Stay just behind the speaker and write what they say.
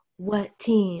What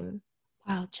team?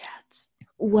 Wild Chats.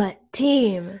 What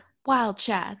team? Wild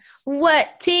Chats.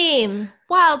 What team?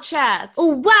 Wild Chats.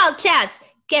 Oh, Wild Chats.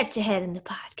 Get your head in the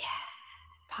podcast.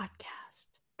 Podcast.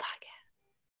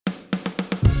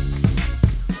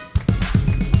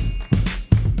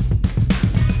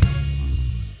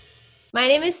 My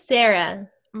name is Sarah.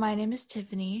 My name is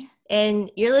Tiffany. And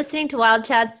you're listening to Wild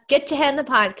Chats, Get Your Head in the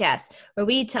Podcast, where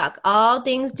we talk all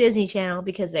things Disney Channel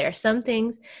because there are some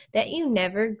things that you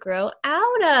never grow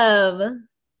out of.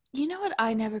 You know what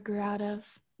I never grew out of?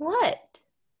 What?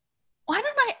 Why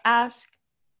don't I ask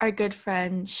our good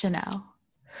friend Chanel?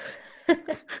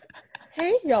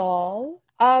 Hey, y'all.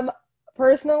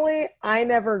 Personally, I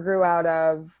never grew out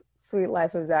of Sweet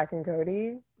Life of Zack and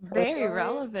Cody. Very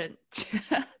relevant.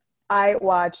 I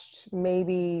watched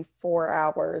maybe 4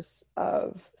 hours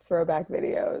of throwback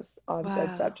videos on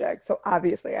said subject. So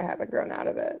obviously I haven't grown out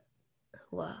of it.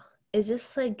 Wow. It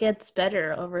just gets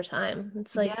better over time.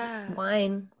 It's like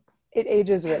wine. It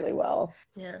ages really well.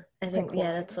 Yeah. I think,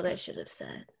 that's what I should have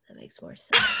said. That makes more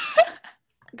sense.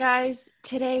 Guys,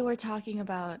 today we're talking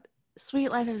about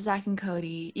Sweet Life of Zack and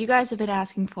Cody. You guys have been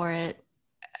asking for it.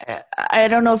 I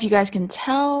don't know if you guys can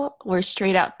tell. We're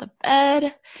straight out the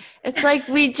bed. It's like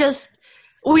we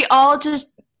all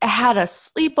just had a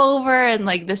sleepover and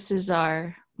this is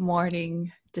our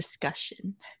morning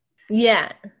discussion.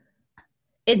 Yeah.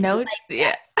 It's like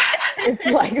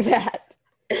that.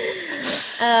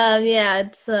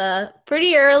 It's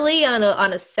pretty early on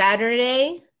a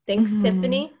Saturday. Thanks,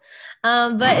 Tiffany.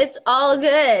 But it's all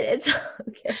good. It's all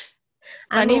good.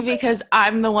 Funny because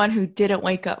I'm the one who didn't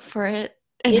wake up for it.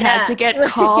 And had to get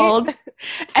called.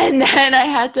 And then I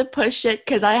had to push it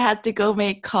because I had to go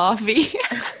make coffee.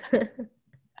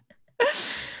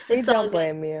 We don't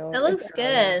blame you. It looks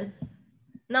good.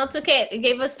 No, it's okay. It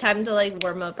gave us time to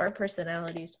warm up our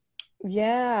personalities.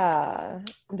 Yeah.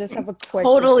 Just have a quick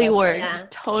Totally worked. Yeah.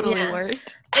 Totally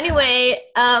worked. Anyway,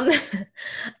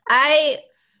 I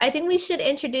think we should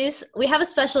we have a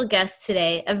special guest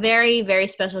today. A very, very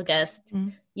special guest.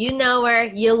 Mm. You know her.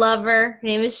 You love her. Her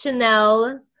name is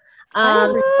Chanel. Hi,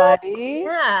 everybody.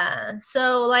 Yeah.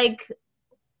 So,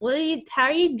 how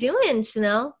are you doing,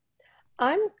 Chanel?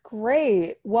 I'm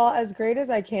great. Well, as great as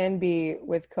I can be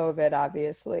with COVID,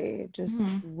 obviously. Just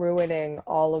ruining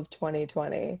all of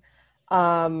 2020.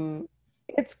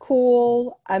 It's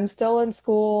cool. I'm still in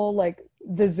school.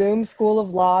 The Zoom School of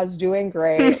Law is doing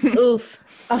great. Oof.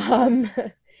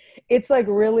 It's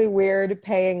really weird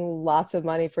paying lots of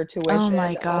money for tuition. Oh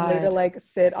my God. Only to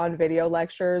sit on video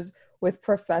lectures with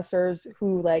professors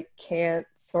who can't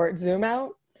sort Zoom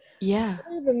out. Yeah.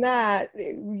 Other than that,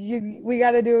 we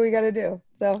got to do what we got to do.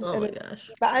 So, oh my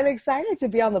gosh. But I'm excited to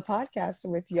be on the podcast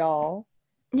with y'all.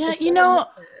 Yeah,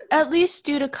 at least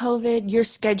due to COVID, your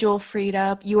schedule freed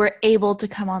up. You were able to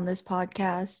come on this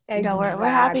podcast. Exactly. We're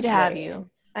happy to have you.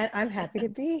 I'm happy to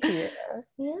be here.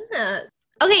 Yeah.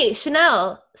 Okay,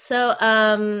 Chanel.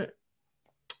 So,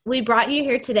 we brought you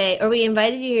here today, or we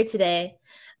invited you here today,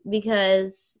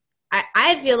 because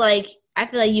I feel like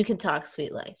you can talk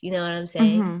Sweet Life. You know what I'm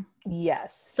saying? Mm-hmm.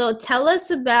 Yes. So tell us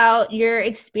about your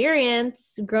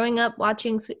experience growing up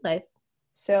watching Sweet Life.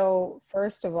 So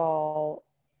first of all,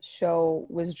 show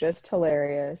was just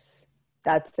hilarious.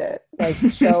 That's it.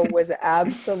 Show was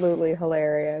absolutely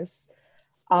hilarious.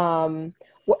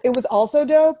 It was also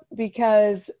dope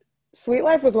because Sweet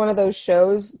Life was one of those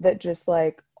shows that just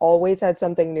always had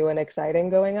something new and exciting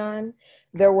going on.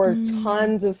 There were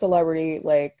tons of celebrity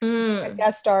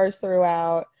guest stars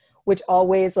throughout, which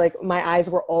always my eyes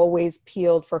were always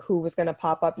peeled for who was going to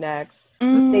pop up next.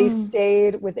 They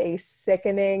stayed with a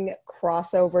sickening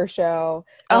crossover show.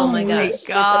 Oh my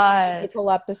God.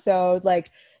 Musical episode,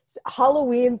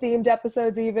 Halloween themed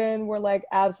episodes even were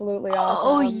absolutely awesome.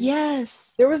 Oh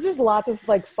yes. There was just lots of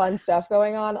fun stuff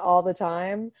going on all the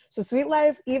time. So Sweet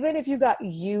Life, even if you got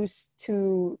used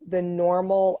to the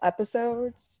normal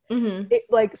episodes,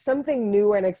 it something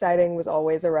new and exciting was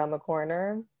always around the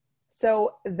corner.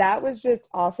 So that was just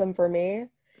awesome for me.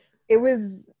 It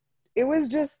was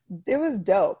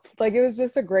dope. It was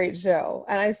just a great show.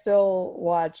 And I still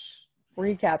watch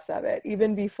recaps of it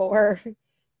even before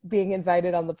being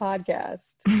invited on the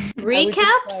podcast.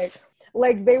 Recaps?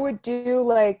 They would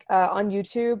do on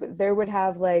YouTube, they would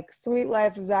have Sweet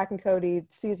Life of Zack and Cody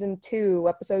season 2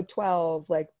 episode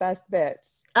 12 best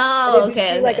bits. Oh,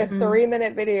 okay. Be, a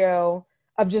 3-minute video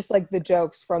of just the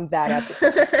jokes from that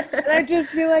episode. And I'd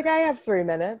just be I have 3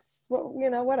 minutes, well,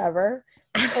 whatever,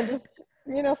 and just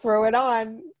throw it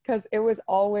on because it was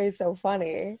always so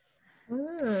funny.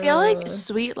 I feel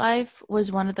Sweet Life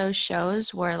was one of those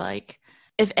shows where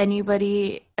if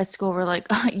anybody at school were like,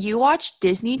 you watch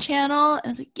Disney Channel? And I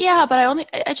was like, yeah, but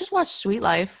I just watch Sweet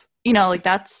Life. You know, like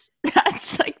that's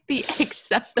like the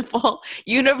acceptable,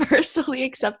 universally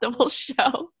acceptable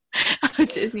show of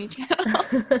Disney Channel.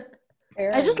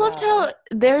 Fair I just loved enough. how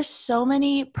there's so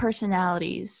many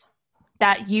personalities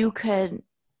that you could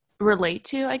relate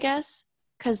to, I guess.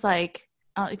 Because, like,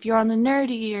 if you're on the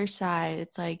nerdier side,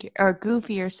 it's like, or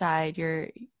goofier side,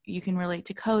 you can relate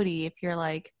to Cody. If you're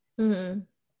like, Mhm.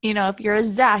 you know, if you're a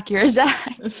Zach, you're a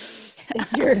Zach.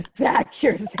 If you're Zach,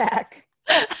 you're Zach.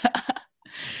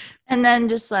 And then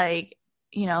just like,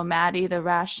 you know, Maddie, the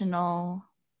rational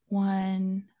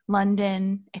one,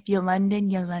 London. If you're London,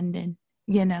 you're London,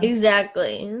 you know.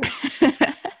 Exactly.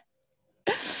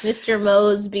 Mr.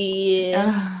 Mosby.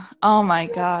 Oh my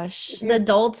gosh. The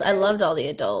adults, I loved all the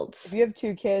adults. If you have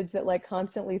two kids that like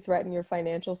constantly threaten your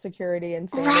financial security and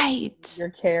say Right. you're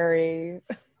Carrie.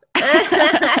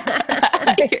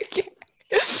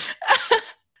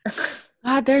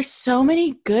 God, there's so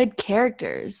many good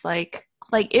characters. Like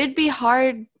it'd be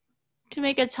hard to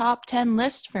make a top 10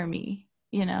 list for me,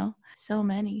 you know? So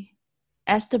many.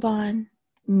 Esteban,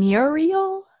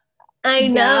 Muriel, I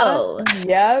know.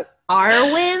 Yep.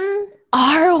 Arwen?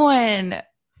 Arwen.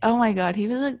 Oh my god, he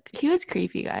was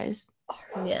creepy, guys.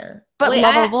 Yeah. But Wait,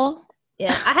 lovable. I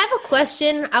have a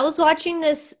question. I was watching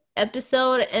this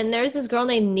episode and there's this girl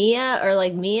named Nia or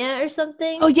like Mia or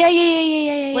something. Oh yeah.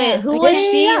 Wait, who Like, was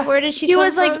she? Where did she She come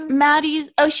was like from? Maddie's.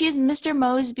 Oh, she is Mr.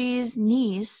 Mosby's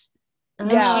niece.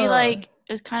 And Yeah. she like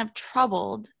is kind of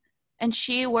troubled. And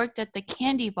she worked at the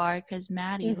candy bar because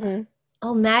Maddie left.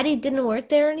 Oh, Maddie didn't work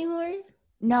there anymore?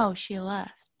 No, she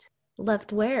left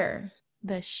Left where?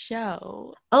 the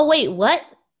show. Oh, wait, what?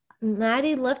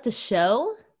 Maddie left the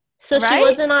show? So she Right?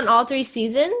 wasn't on all 3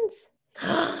 seasons?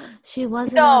 She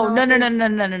wasn't on all No. 3 seasons.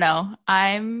 No.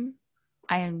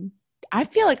 I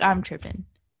feel like I'm tripping.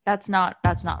 That's not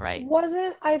right.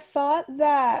 Wasn't I thought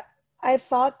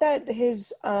that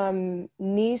his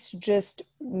niece just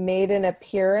made an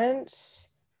appearance.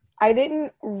 I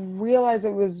didn't realize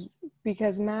it was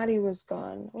because Maddie was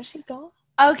gone. Was she gone?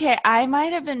 Okay, I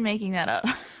might have been making that up.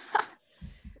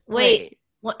 Wait.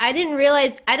 Well, I didn't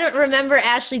realize. I don't remember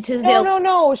Ashley Tisdale.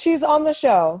 No. She's on the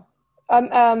show.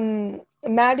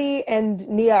 Maddie and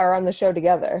Nia are on the show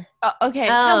together. Okay.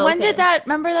 Oh, When okay. did that?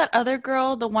 Remember that other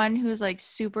girl, the one who's like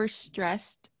super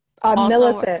stressed?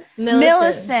 Millicent.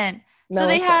 Millicent. So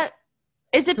they had.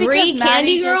 Is it because 3 Maddie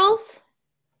Candy just,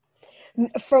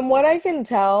 Girls? From what I can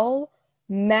tell,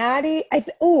 Maddie.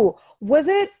 Was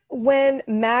it when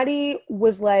Maddie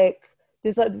was like?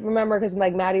 Just remember, because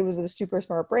like Maddie was a super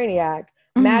smart brainiac.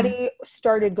 Mhm. Maddie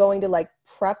started going to like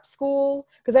prep school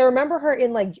because I remember her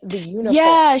in like the uniform.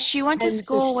 Yeah, she went to And so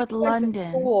school she with went to London.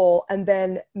 school, and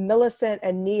then Millicent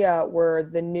and Nia were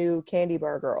the new candy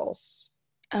bar girls.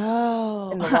 Oh,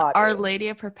 In the lobby. Our Lady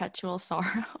of Perpetual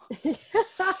Sorrow.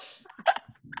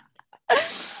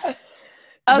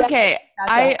 Okay,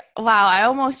 I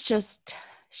almost just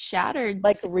shattered.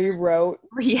 like rewrote.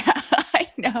 Yeah, I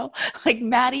know. Like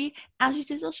Maddie, Ashley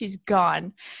Tisdale, she's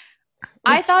gone.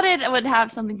 I thought it would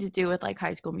have something to do with like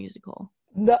High School Musical.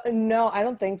 No, I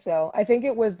don't think so. I think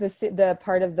it was the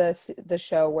part of the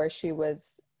show where she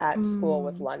was at school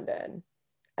with London,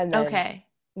 and then, Okay.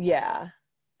 yeah.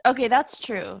 Okay, that's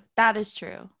true. That is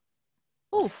true.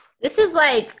 Oof. This is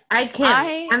like I can't.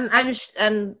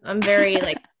 I- I'm very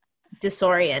like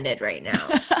disoriented right now.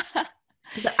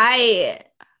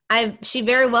 'Cause she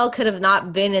very well could have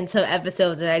not been in some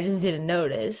episodes and I just didn't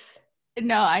notice.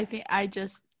 No, I think I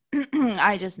just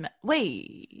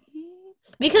wait.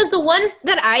 Because the one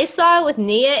that I saw with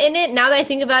Nia in it, now that I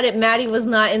think about it, Maddie was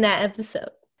not in that episode.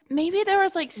 Maybe there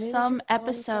was like Maybe she some was on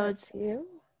episodes that too.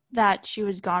 that she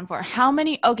was gone for. How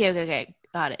many? Okay.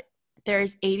 Got it.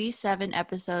 There's 87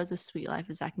 episodes of Sweet Life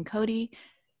of Zach and Cody.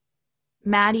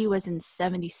 Maddie was in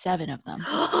 77 of them.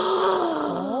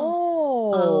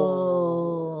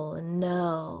 Oh,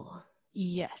 no.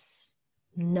 Yes.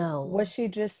 No. Was she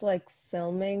just like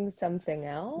filming something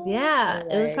else? Yeah, Or,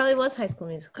 it like, probably was High School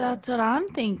Musical. That's what I'm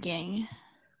thinking.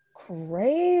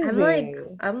 crazy.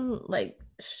 I'm I'm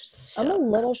a shocked.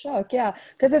 little shocked, yeah,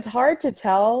 because it's hard to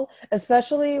tell,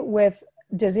 especially with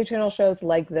Disney Channel shows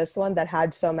like this one that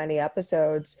had so many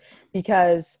episodes,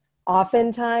 because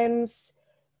oftentimes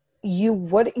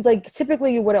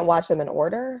typically you wouldn't watch them in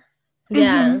order.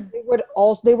 Yeah.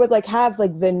 They would like have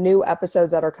like the new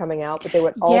episodes that are coming out, but they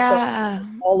would also have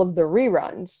all of the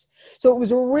reruns. So it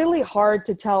was really hard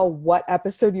to tell what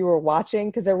episode you were watching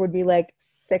because there would be like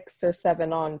 6 or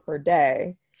 7 on per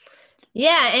day.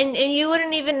 Yeah, and you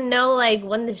wouldn't even know like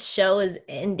when the show is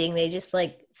ending. They just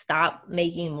like stop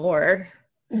making more.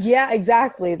 Yeah,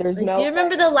 exactly. There's Like, no. do you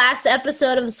remember the last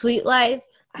episode of Sweet Life?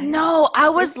 No, I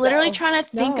was think literally so. trying to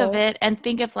think of No. it and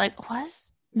think of like,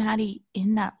 was Maddie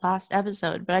in that last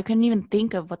episode? But I couldn't even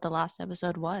think of what the last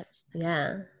episode was.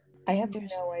 Yeah. I have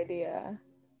no idea.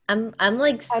 I'm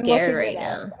like I'm scared looking right it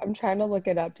up. now. I'm trying to look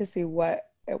it up to see what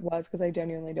it was because I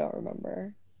genuinely don't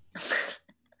remember.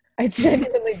 I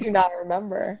genuinely do not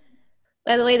remember.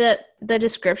 By the way, the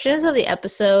descriptions of the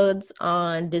episodes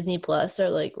on Disney Plus are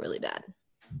like really bad.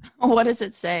 What does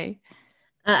it say?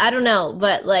 I don't know,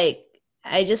 but like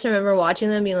I just remember watching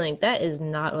them being like, that is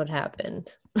not what happened.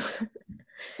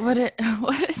 What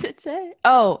does it say?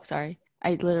 Oh, sorry.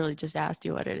 I literally just asked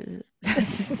you what it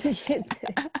is.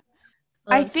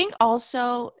 I think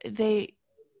also did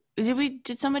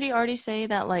somebody already say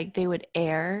that like they would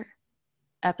air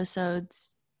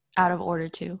episodes out of order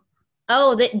too?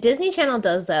 Oh, the Disney Channel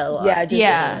does that a lot. Yeah, Disney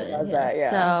Yeah. does that. Yeah.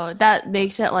 So that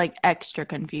makes it like extra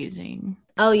confusing.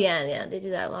 Oh yeah, they do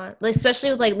that a lot. Like,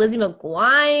 especially with like Lizzie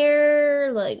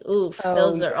McGuire. Like, oof, Oh,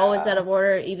 those are always yeah. out of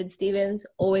order. Even Stevens,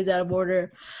 always out of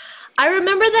order. I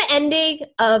remember the ending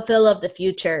of Phil of the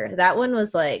Future. That one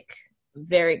was like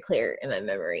very clear in my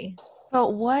memory.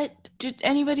 But what did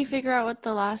anybody figure out what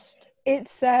the last? It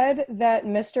said that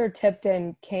Mr.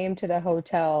 Tipton came to the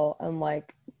hotel and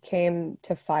like came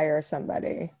to fire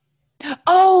somebody.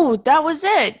 Oh, that was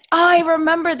it. I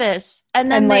remember this.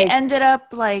 And then And, they like- ended up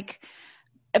like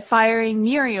firing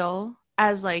Muriel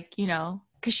as like, you know,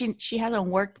 because she hasn't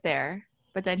worked there.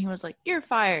 But then he was like, "You're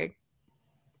fired."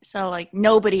 So like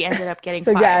nobody ended up getting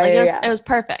So, fired. yeah, Like yeah. it was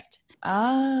perfect.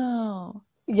 Oh.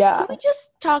 Yeah. Can we just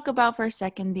talk about for a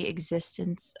second the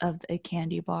existence of a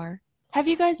candy bar? Have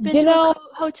you guys been You to know-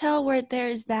 a hotel where there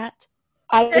is that?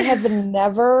 I have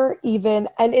never even,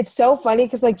 and it's so funny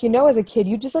because, like, you know, as a kid,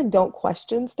 you just like don't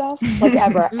question stuff, like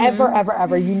ever,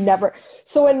 ever. You never.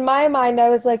 So in my mind, I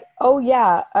was like, oh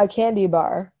yeah, a candy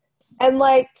bar, and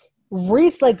like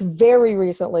very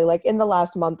recently, like in the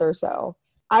last month or so,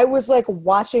 I was like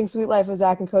watching Sweet Life of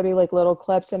Zach and Cody, like little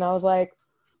clips, and I was like,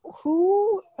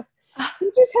 who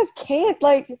just has can't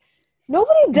like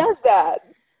nobody does that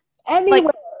anywhere.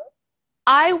 Like,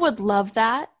 I would love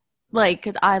that. Like,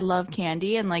 because I love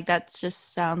candy and like that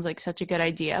just sounds like such a good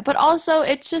idea. But also,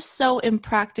 it's just so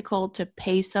impractical to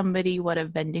pay somebody what a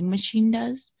vending machine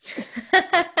does.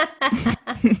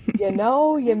 You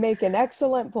know, you make an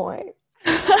excellent point.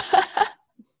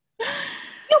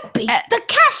 You beat the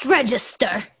cash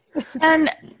register. and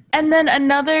then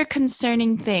another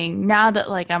concerning thing, now that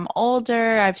like I'm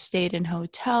older, I've stayed in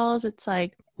hotels, it's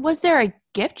like, was there a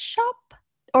gift shop?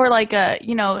 Or like a,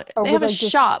 you know, Or they was have a it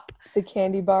just shop. the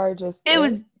candy bar just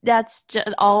That's just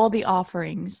all the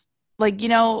offerings. Like, you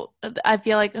know, I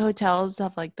feel like hotels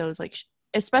have like those like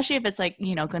especially if it's like,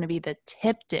 you know, going to be the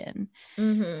Tipton.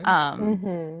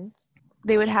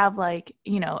 They would have like,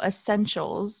 you know,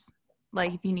 essentials,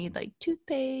 like if you need like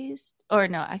toothpaste, or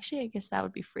no, actually I guess that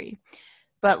would be free.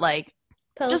 But like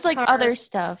just like other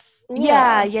stuff.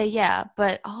 Yeah.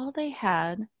 But all they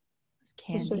had was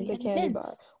candy. It's just a and candy mints.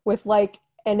 bar with like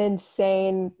an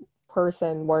insane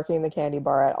person working the candy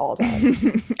bar at all times.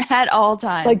 At all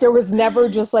times. Like there was never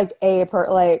just like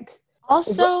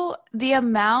Also, the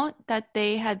amount that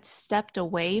they had stepped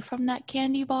away from that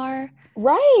candy bar.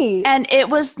 Right. And it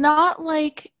was not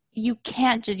like you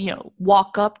can't just, you know,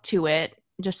 walk up to it,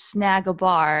 just snag a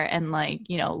bar and like,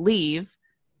 you know, leave.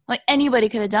 Like anybody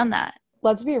could have done that.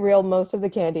 Let's be real, most of the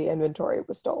candy inventory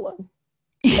was stolen.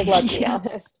 Like, let's be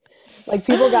honest. Like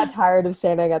people got tired of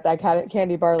standing at that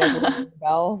candy bar like ringing the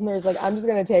bell. And there's like, I'm just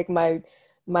gonna take my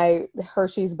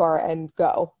Hershey's bar and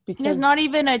go because there's not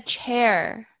even a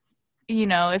chair, you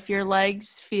know, if your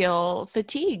legs feel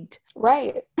fatigued.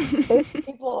 Right.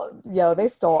 They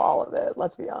stole all of it.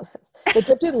 Let's be honest. The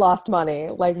Tipton lost money.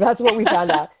 Like that's what we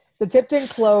found out. The Tipton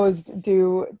closed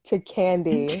due to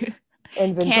candy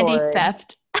inventory. Candy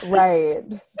theft. Right.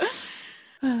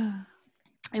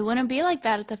 It wouldn't be like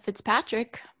that at the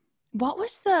Fitzpatrick. What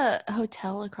was the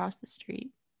hotel across the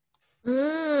street?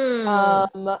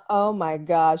 Oh my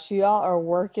gosh, y'all are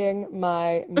working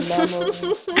my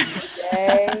memory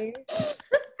today.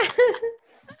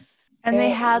 And they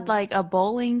had like a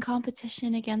bowling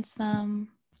competition against them.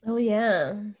 Oh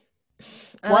yeah.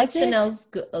 I Was like it? Chanel's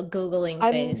Googling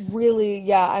face.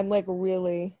 I'm like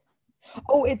really.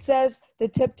 Oh, it says the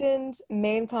Tipton's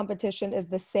main competition is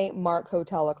the St. Mark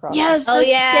Hotel across. Yes, Oh, the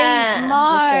yeah. St. the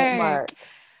Mark. St. Mark.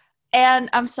 And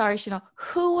I'm sorry, Chanel.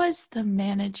 Who was the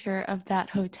manager of that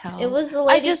hotel? It was the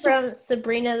lady from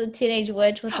Sabrina the Teenage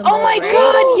Witch with the Oh my mole,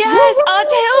 God! Right. Yes,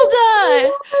 Aunt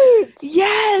Hilda.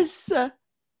 Yes,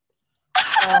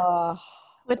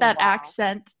 with that Wow.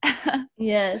 accent.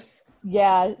 Yes.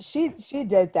 Yeah, she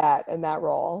did that in that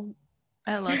role.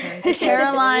 I love her. I said,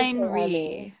 Caroline "Where's her Rhee.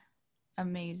 Emmy?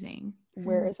 Amazing.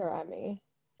 Where is her Emmy?"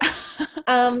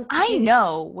 I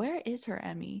know. Where is her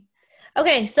Emmy?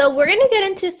 Okay, so we're gonna get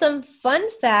into some fun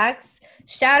facts.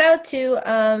 Shout out to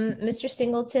Mr.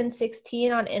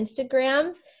 Singleton16 on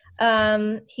Instagram.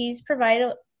 He's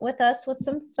provided with us with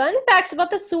some fun facts about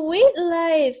the Sweet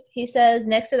Life. He says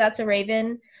next to That's a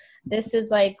Raven, this is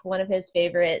like one of his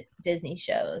favorite Disney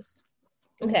shows.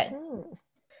 Okay. Mhm.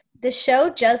 The show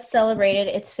just celebrated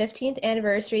its 15th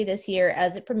anniversary this year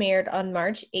as it premiered on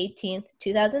March 18th,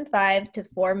 2005 to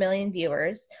 4 million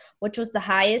viewers, which was the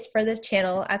highest for the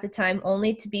channel at the time,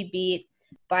 only to be beat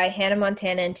by Hannah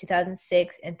Montana in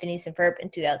 2006 and Phineas and Ferb in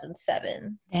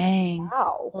 2007. Dang.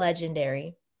 Wow.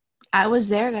 Legendary. I was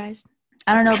there, guys.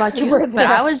 I don't know about You you, were but there.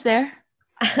 I was there.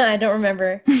 I don't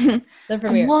remember the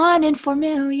premiere. 1 in 4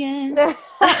 million.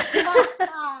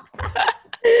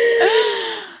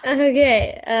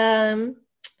 Okay.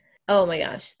 Oh my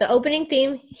gosh. The opening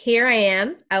theme, Here I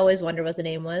Am, I always wonder what the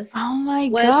name was Oh my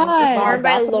performed god. by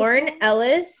That's a Lauren thing?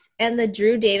 Ellis and the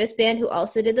Drew Davis Band, who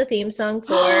also did the theme song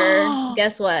for,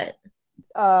 guess what?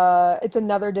 It's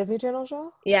another Disney Channel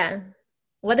show? Yeah.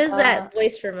 What does that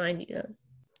voice remind you of?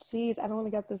 Jeez, I don't want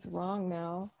to get this wrong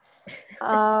now.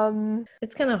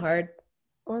 It's kind of hard.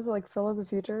 What was it, like Phil of the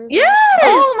Future? Yes!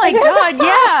 Oh my god,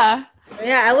 yeah.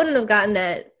 Yeah, I wouldn't have gotten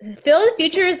that. Phil of the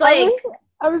Future is like,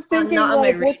 I was thinking, not on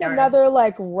my like, what's radar. another,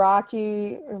 like,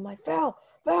 Rocky? And I'm like, Phil,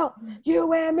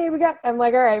 you and me, we got. I'm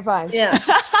like, all right, fine. yeah.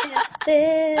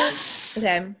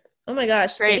 Okay. Oh my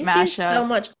gosh. Great Thank you mashup. so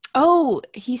much. Oh,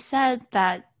 he said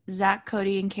that Zach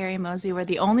Cody and Carrie Mosby were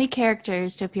the only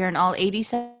characters to appear in all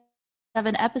 87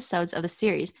 episodes of the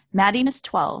series. Maddie missed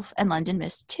 12 and London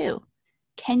missed 2.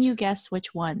 Can you guess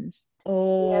which ones? The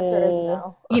answer is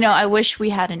no. You know, I wish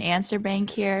we had an answer bank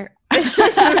here.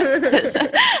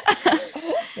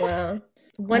 Wow.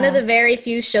 One of the very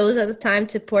few shows at the time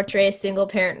to portray a single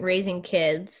parent raising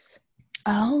kids.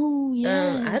 Oh,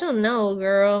 yeah. I don't know,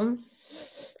 girl.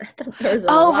 I thought there was a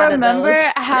lot remember of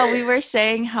those. how we were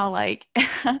saying how like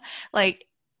like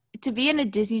to be in a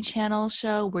Disney Channel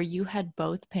show where you had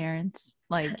both parents,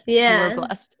 like you were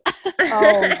blessed.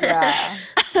 Oh, yeah.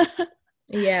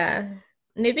 Yeah.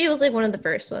 Maybe it was like one of the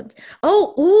first ones.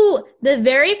 Oh, ooh, the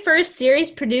very first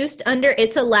series produced under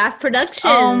It's a Laugh Productions.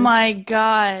 Oh my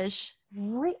gosh.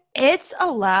 Re- It's a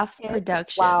Laugh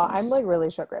Productions. Wow, I'm like really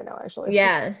shook right now, actually.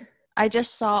 Yeah. I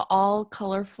just saw all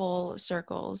colorful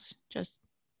circles just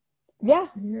Yeah.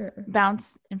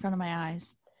 bounce in front of my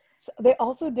eyes. So they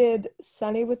also did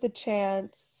Sunny with a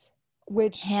Chance,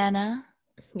 which Hannah.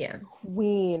 Yeah.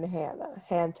 Queen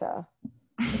Hanta.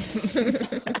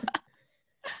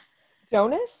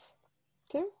 Jonas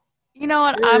too? You know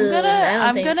what?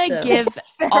 I'm gonna give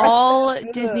all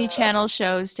Disney Channel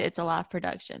shows to It's a Laugh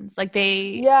Productions. Like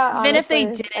even if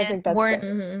they didn't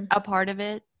weren't a part of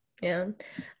it. Yeah.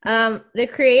 The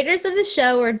creators of the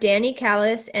show were Danny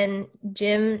Callis and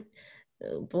Jim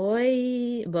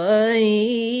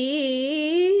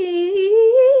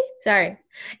sorry.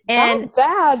 And not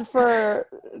bad for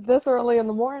this early in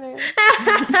the morning.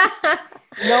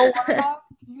 No warm-up.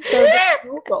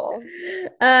 Google.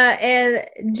 And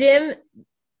Jim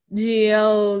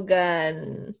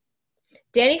Giogan.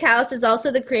 Danny Callis is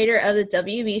also the creator of the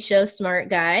WB show Smart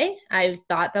Guy. I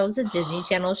thought that was a Disney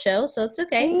Channel show, so it's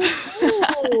okay.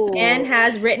 And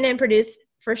has written and produced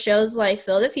for shows like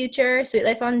Phil of the Future, Sweet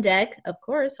Life on Deck, of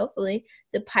course, hopefully,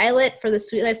 the pilot for the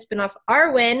Sweet Life spinoff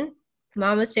Arwen,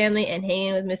 Mama's Family, and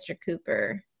Hanging with Mr.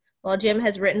 Cooper. While Jim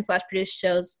has written / produced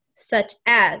shows such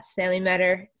as Family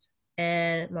Matters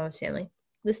and Mama's Family.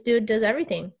 This dude does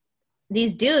everything.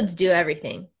 These dudes do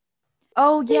everything.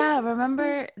 Oh, yeah.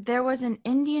 Remember, there was an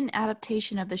Indian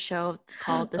adaptation of the show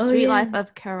called The Sweet Life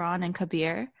of Karan and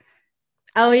Kabir.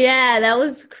 Oh, yeah. That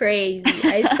was crazy.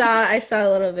 I saw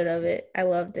a little bit of it. I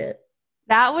loved it.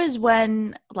 That was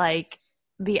when, like,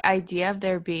 the idea of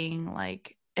there being,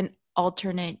 like, an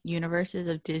alternate universes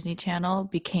of Disney Channel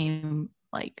became,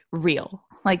 like, real.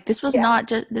 Like, this is not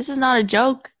a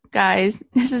joke, guys.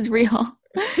 This is real.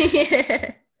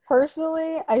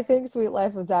 Personally, I think Sweet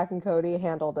Life of Zach and Cody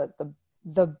handled it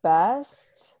the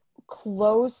best.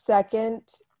 Close second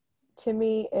to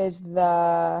me is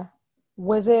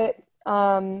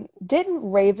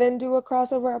didn't Raven do a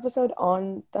crossover episode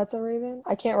on That's a Raven?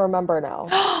 I can't remember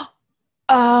now.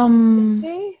 Did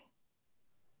she?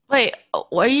 Wait,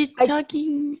 what are you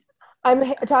talking? I'm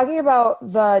talking about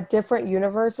the different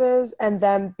universes and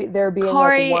then there being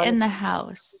Corey like one. in the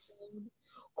House.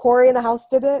 Corey in the House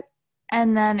did it?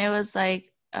 And then it was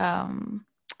like, yeah,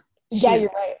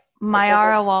 you're right.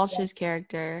 Mayara Walsh's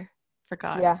character.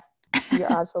 Forgot. Yeah.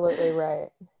 You're absolutely right.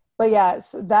 But yeah,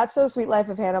 That's So Sweet Life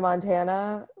of Hannah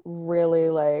Montana really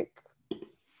like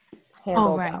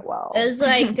handled right. that well. It was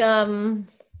like,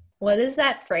 what is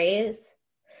that phrase?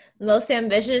 Most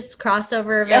ambitious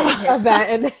crossover event. in history. Event.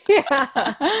 And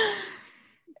yeah,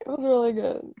 it was really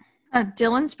good.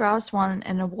 Dylan Sprouse won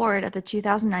an award at the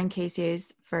 2009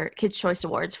 KCA's for Kids' Choice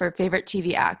Awards for favorite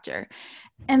TV actor.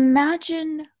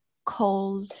 Imagine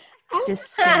Cole's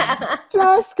disdain.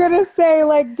 Just gonna say,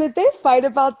 like, did they fight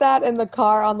about that in the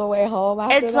car on the way home?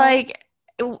 After It's that?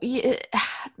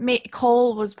 like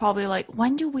Cole was probably like,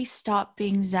 when do we stop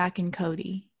being Zach and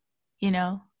Cody? You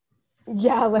know?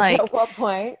 Yeah, like at what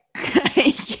point?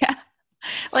 Yeah.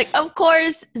 Like, of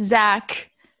course, Zach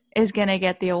is going to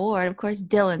get the award. Of course,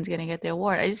 Dylan's going to get the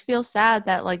award. I just feel sad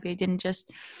that, like, they didn't just,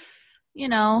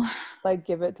 Like,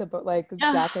 give it to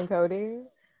Zach and Cody.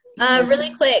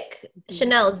 Really quick,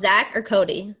 Chanel, Zach or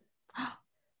Cody?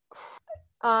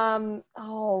 I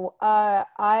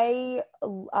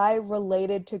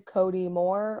related to Cody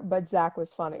more, but Zach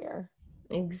was funnier.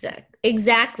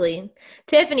 Exactly.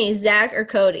 Tiffany, Zach or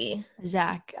Cody?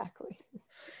 Zach.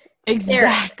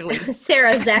 Exactly.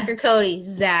 Sarah, Zach or Cody?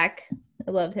 Zach.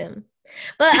 I love him.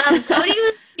 But Cody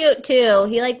was cute too.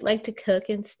 He liked to cook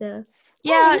and stuff.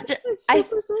 Yeah,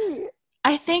 super sweet.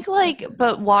 I think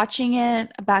but watching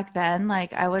it back then,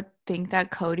 like I would think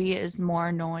that Cody is more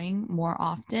annoying more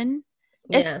often.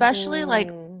 Yeah. Especially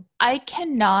I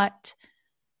cannot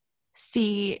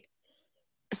see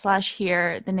 /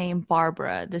 hear the name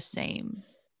Barbara the same.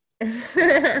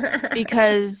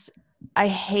 Because I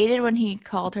hated when he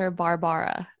called her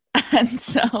Barbara. And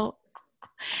so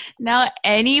now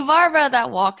any Barbara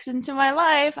that walks into my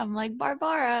life, I'm like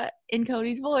Barbara in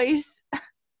Cody's voice.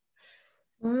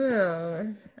 I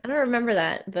don't remember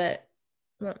that, but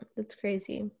that's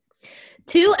crazy.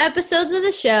 2 episodes of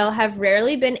the show have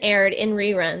rarely been aired in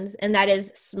reruns, and that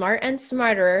is Smart and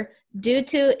Smarter, due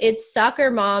to its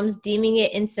soccer moms deeming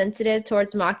it insensitive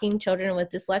towards mocking children with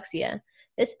dyslexia.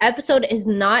 This episode is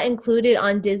not included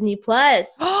on Disney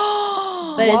Plus,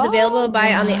 but is available to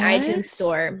buy on the iTunes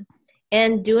store.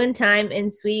 And Doing Time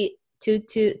in Suite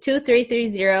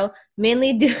 2330,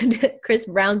 mainly due to Chris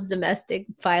Brown's domestic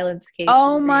violence case.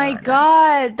 Oh my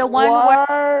God. The one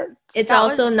where it's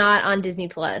also not on Disney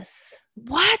Plus.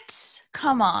 What?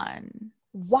 Come on.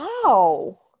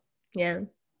 Wow. Yeah.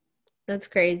 That's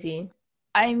crazy.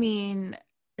 I mean,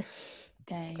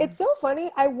 dang. It's so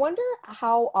funny. I wonder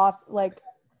how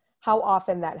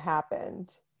often that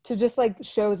happened to just like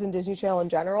shows in Disney Channel in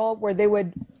general, where they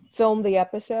would film the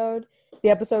episode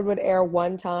would air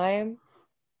one time,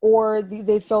 or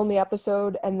they film the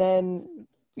episode and then,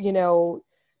 the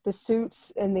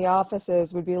suits in the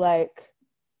offices would be like,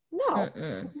 no,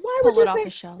 why would you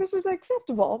think this is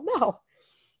acceptable? No,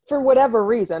 for whatever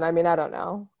reason. I mean, I don't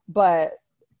know, but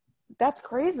that's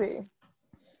crazy.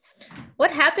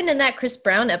 What happened in that Chris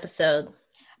Brown episode?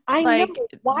 I know.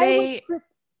 Why?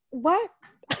 What?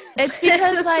 It's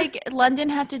because London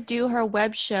had to do her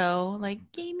web show,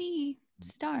 Gamey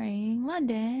starring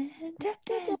London,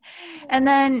 and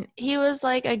then he was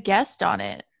a guest on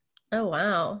it. Oh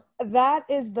wow, that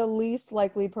is the least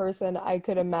likely person I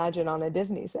could imagine on a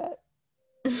Disney set.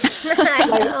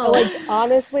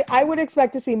 Honestly, I would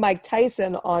expect to see Mike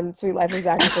Tyson on Sweet Life of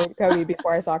Zack and Cody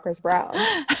before I saw Chris Brown.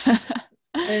 I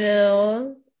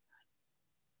know.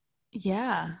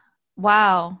 Yeah.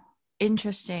 Wow.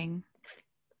 Interesting.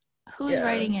 Who's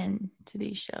writing in to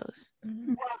these shows?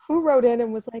 Who wrote in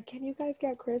and was like, can you guys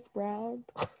get Chris Brown?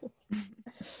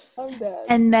 I'm dead.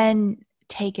 And then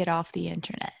take it off the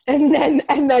internet. And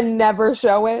then never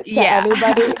show it to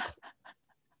anybody.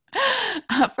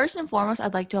 First and foremost,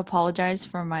 I'd like to apologize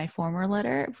for my former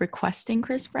letter requesting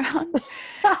Chris Brown.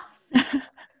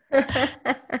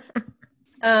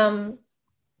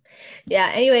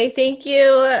 Anyway, thank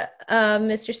you,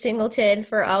 Mr. Singleton,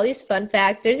 for all these fun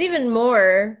facts. There's even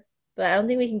more, but I don't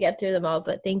think we can get through them all,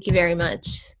 but thank you very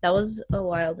much. That was a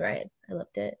wild ride. I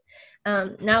loved it.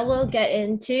 Now we'll get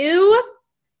into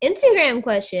Instagram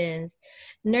questions.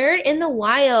 Nerd in the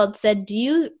Wild said, do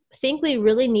you think we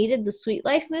really needed the Sweet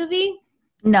Life movie?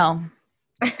 No.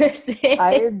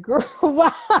 I agree.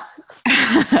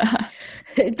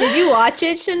 Did you watch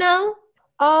it, Chanel?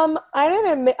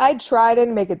 I tried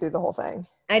and make it through the whole thing.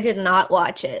 I did not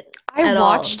watch it. I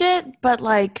watched it, but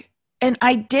and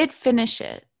I did finish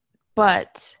it,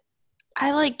 but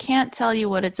I can't tell you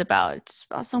what it's about. It's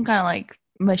about some kind of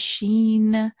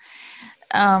machine.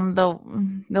 The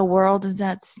world is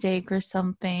at stake or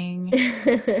something.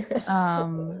 It's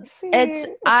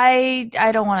I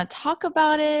don't want to talk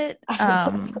about it.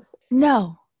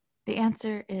 No. The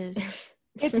answer is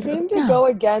It seemed to go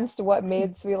against what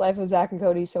made Sweet Life of Zach and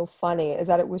Cody so funny, is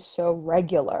that it was so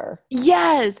regular.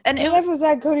 Yes, and Sweet Life of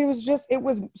Zach and Cody it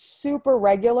was super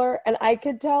regular, and I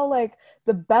could tell like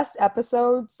the best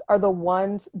episodes are the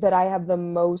ones that I have the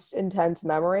most intense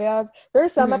memory of. There are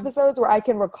some episodes where I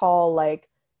can recall like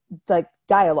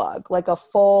dialogue, like a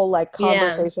full like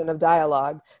conversation of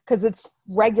dialogue, because it's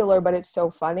regular but it's so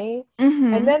funny.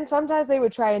 And then sometimes they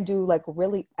would try and do like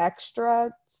really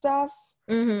extra stuff.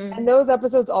 And those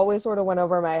episodes always sort of went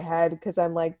over my head because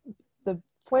I'm like, the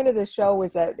point of the show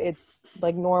was that it's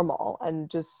like normal and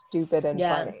just stupid and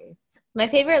funny. My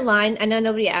favorite line, I know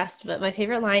nobody asked, but my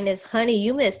favorite line is, "Honey,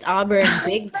 you missed Auburn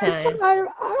big time."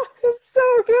 Oh, it's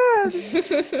so good.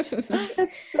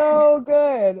 It's so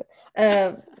good.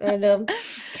 I don't know.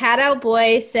 Cat Out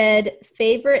Boy said,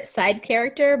 favorite side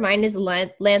character? Mine is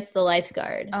Lance the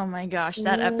lifeguard. Oh my gosh,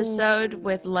 that episode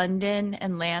with London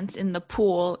and Lance in the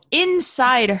pool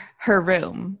inside her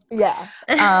room. Yeah.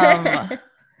 That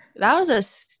was a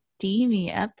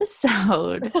steamy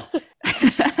episode.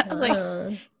 I was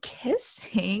like,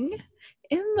 kissing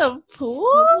in the pool?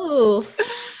 Ooh.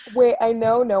 Wait, I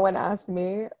know no one asked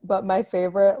me, but my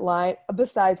favorite line,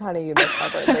 besides "Honey, you missed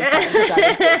Auburn,"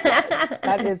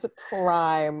 that is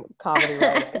prime comedy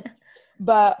writing.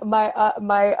 But my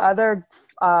other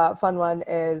fun one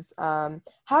is,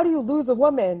 how do you lose a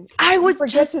woman? I was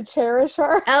forget to cherish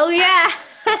her. Oh yeah.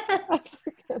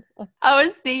 I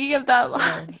was thinking of that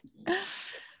line.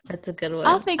 That's a good one.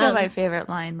 I'll think of my favorite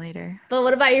line later. But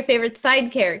what about your favorite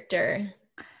side character?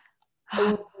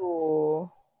 Ooh.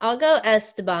 I'll go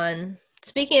Esteban.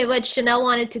 Speaking of which, Chanel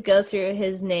wanted to go through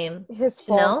his name.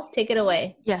 Chanel, take it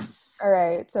away. Yes. All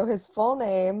right. So his full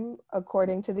name,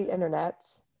 according to the internet,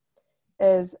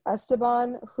 is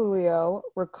Esteban Julio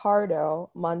Ricardo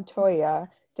Montoya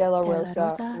de la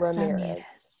Rosa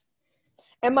Ramirez.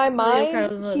 In my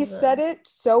mind, he said it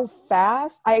so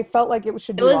fast, I felt like it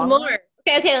should be longer. More.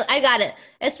 Okay, I got it.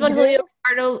 Esteban Julio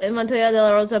Ricardo Montoya de la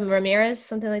Rosa Ramirez,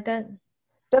 something like that.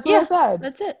 That's what I said.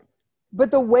 That's it. But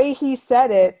the way he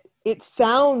said it, it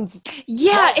sounds...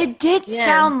 Yeah, it did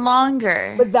sound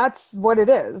longer. But that's what it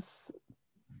is.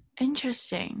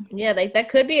 Interesting. Yeah, like that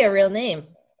could be a real name.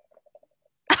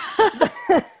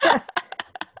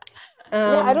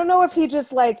 Yeah, I don't know if he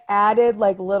just like added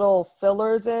like little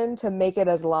fillers in to make it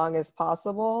as long as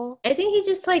possible. I think he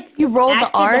just like he rolled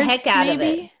the R's, the heck out maybe? of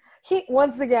it. He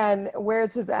once again,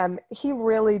 where's his M? He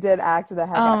really did act the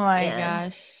heck out. Oh my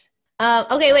gosh.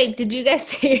 Okay, wait. Did you guys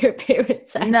say your favorite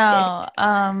side? No.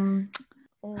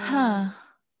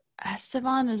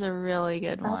 Esteban is a really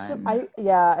good one. I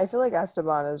feel like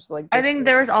Esteban is like. I think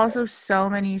there was also so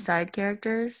many side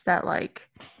characters that like.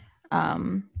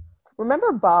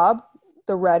 Remember Bob,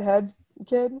 the redhead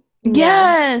kid?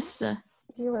 Yes.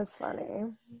 He was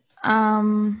funny.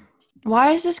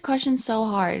 Why is this question so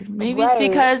hard? Maybe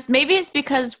it's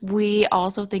because we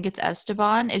also think it's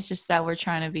Esteban. It's just that we're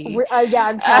trying to be.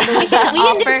 I'm trying to. we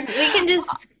can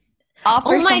just.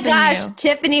 Offer oh my gosh, new.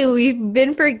 Tiffany, we've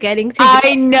been forgetting to.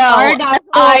 I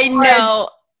know.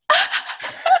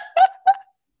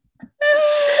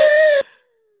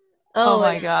 Oh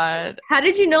my god. How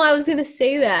did you know I was going to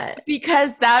say that?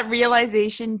 Because that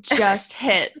realization just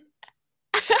hit.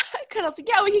 Because I was like,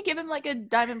 yeah, we could give him like a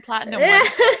diamond platinum one.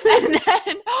 And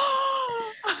then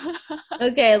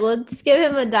okay, let's give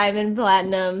him a diamond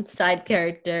platinum side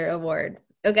character award.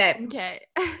 Okay.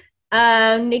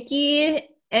 Nikki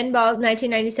Enball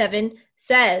 1997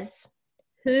 says,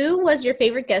 who was your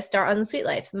favorite guest star on The Sweet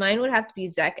Life? Mine would have to be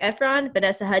Zac Efron,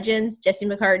 Vanessa Hudgens, Jesse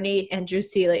McCartney, and Drew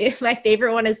Seeley. My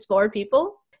favorite one is 4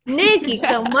 people. Nikki,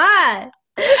 come on.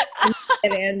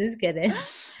 I'm just kidding.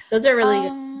 Those are really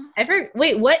good.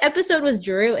 Wait, what episode was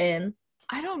Drew in?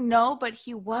 I don't know, but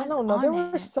he was. I don't know. There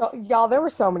were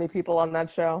so many people on that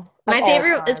show. My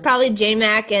favorite is probably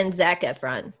J-Mac and Zac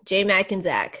Efron. J-Mac and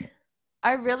Zac.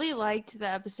 I really liked the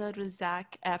episode with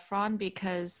Zac Efron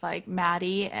because like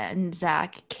Maddie and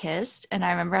Zac kissed, and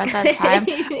I remember at that time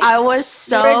I was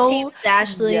so Team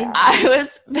Zashley. Yeah. I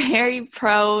was very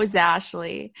pro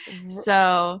Zashley.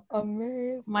 So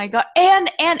amazing. My God,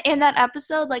 and in that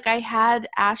episode, like I had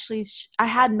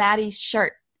Maddie's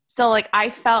shirt, so like I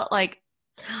felt like,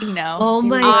 you know, oh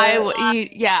my God. I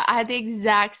had the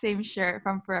exact same shirt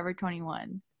from Forever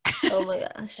 21. Oh my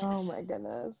gosh. Oh my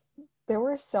goodness. There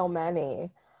were so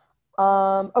many.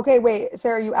 Okay, wait,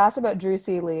 Sarah, you asked about Drew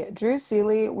Seeley. Drew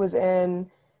Seeley was in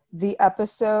the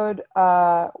episode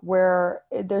where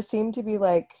there seemed to be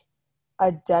like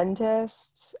a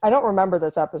dentist. I don't remember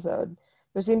this episode.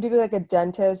 There seemed to be like a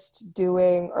dentist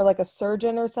doing, or like a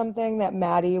surgeon or something that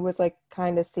Maddie was like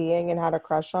kind of seeing and had a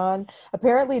crush on.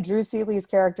 Apparently, Drew Seeley's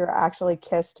character actually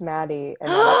kissed Maddie,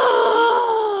 and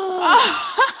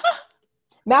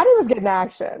Maddie was getting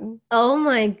action. Oh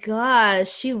my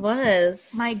gosh, she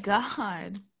was. My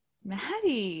God.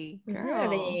 Maddie. Girl.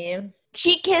 Maddie.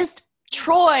 She kissed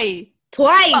Troy.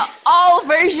 Twice. All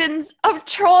versions of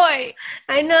Troy.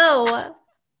 I know.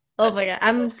 Oh my god,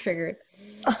 I'm triggered.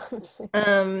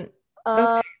 The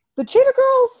Cheetah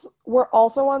Girls were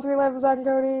also on Sweet Life of Zack and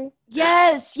Cody.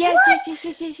 Yes. Yeah,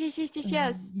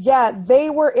 they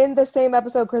were in the same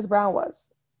episode Chris Brown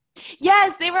was.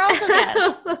 Yes, they were also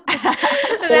guests.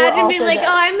 Imagine being like, "Oh,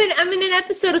 I'm in an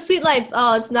episode of Sweet Life.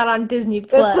 Oh, it's not on Disney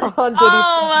Plus." It's on Disney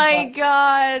Oh my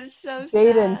God, so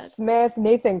Jaden sad. Smith,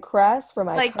 Nathan Kress from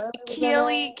Like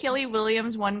iCarly. Keely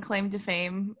Williams' one claim to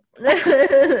fame. But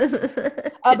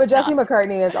Jesse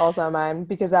McCartney is also mine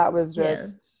because that was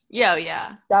just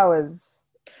Yeah. that was.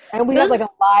 And we had like a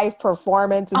live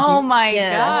performance. Oh my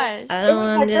gosh. I don't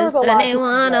want just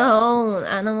anyone to hold.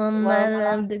 I don't want my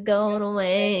love to go to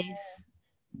waste.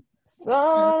 So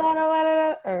I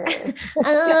don't want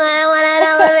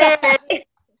to.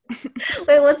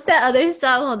 Wait, what's that other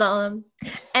song? Hold on.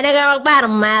 And I got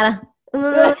bottom matter.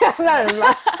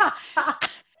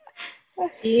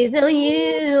 Please know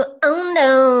you. Oh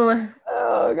no.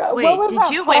 Oh God. Wait,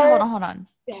 hold on.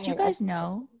 Did you guys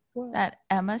know What? that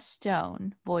Emma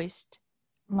Stone voiced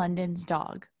London's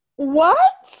dog?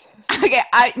 What? Okay,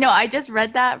 I just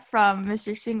read that from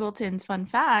Mr. Singleton's Fun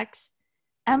Facts.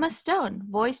 Emma Stone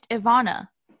voiced Ivana,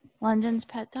 London's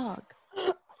pet dog.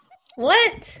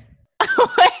 What?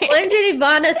 Wait. When did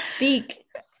Ivana speak?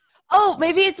 Oh,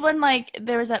 maybe it's when like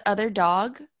there was that other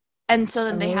dog, and so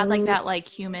then they had like that like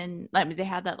human, like they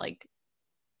had that like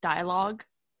dialogue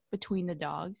between the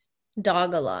dogs.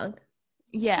 Dog-a-log.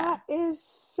 Yeah. That is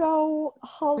so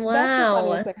hilarious. Wow. That's the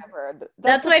funniest thing I've heard.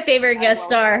 That's my favorite guest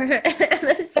star.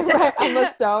 Right,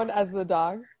 Emma Stone as the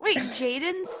dog. Wait,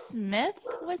 Jaden Smith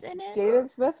was in it? Jaden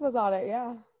Smith was on it,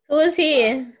 yeah. Who was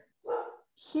he?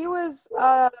 He was,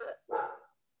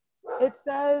 it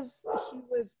says he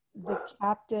was the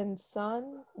captain's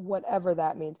son, whatever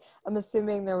that means. I'm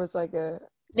assuming there was like a,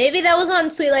 Maybe that was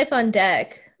on Sweet Life on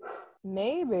Deck.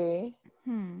 maybe.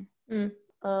 Mm.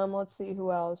 Let's see who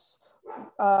else.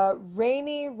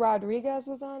 Rainey Rodriguez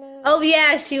was on it. Oh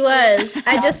yeah, she was.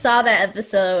 I just saw that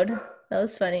episode. That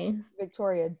was funny.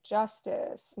 Victoria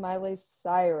Justice, Miley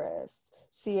Cyrus,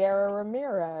 Sierra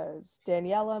Ramirez,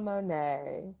 Daniela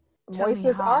Monet, Tony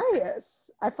Moises Hawk.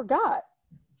 Arias. I forgot.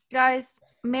 Guys,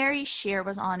 Mary Shear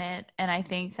was on it, and I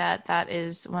think that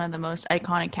is one of the most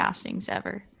iconic castings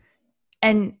ever.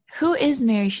 And who is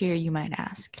Mary Shear, you might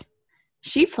ask?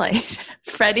 She played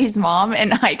Freddie's mom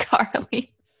in iCarly.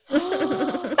 He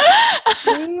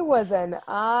was an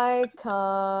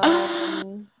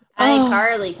icon.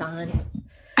 iCarly con.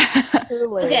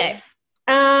 Truly. Okay.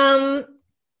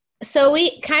 So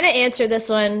we kind of answered this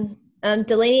one.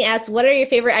 Delaney asked, "What are your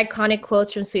favorite iconic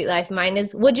quotes from Sweet Life?" Mine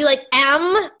is, "Would you like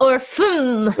or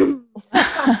fm?"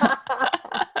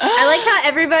 I like how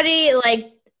everybody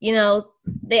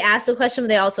they ask the question, but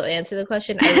they also answer the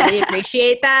question. I really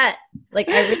appreciate that. Like,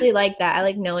 I really like that. I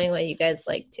like knowing what you guys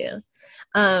like too.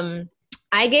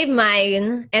 I gave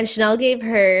mine, and Chanel gave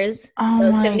hers. Oh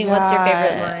so, my Tiffany, what's your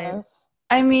favorite God. line?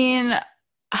 I mean,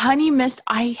 Honey Missed,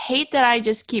 I hate that I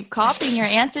just keep copying your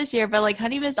answers here, but like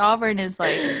Honey Missed Auburn is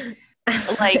like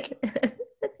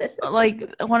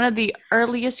one of the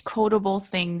earliest quotable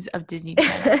things of Disney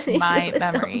Channel in my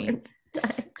memory.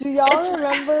 Do y'all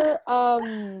remember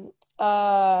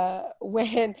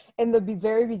when in the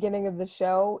very beginning of the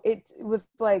show, it was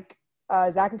like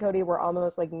Zack and Cody were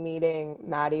almost like meeting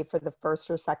Maddie for the first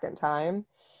or second time,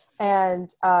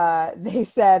 and they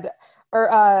said, or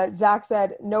Zack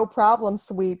said, "No problem,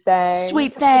 sweet thing."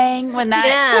 Sweet thing. When that,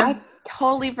 Yeah. I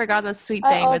totally forgot that sweet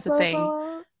thing was a thing.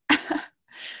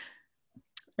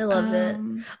 I loved it.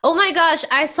 Oh my gosh,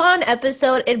 I saw an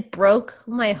episode, it broke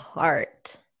my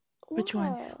heart. Which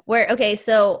one? Where, okay,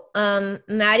 so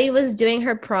Maddie was doing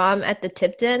her prom at the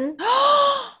Tipton.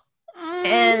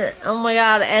 And oh my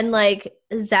god, and like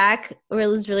Zack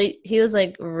was really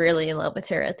in love with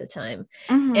her at the time.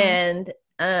 Mhm.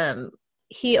 And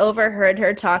he overheard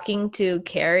her talking to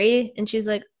Carrie, and she's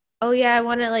like, "Oh yeah, I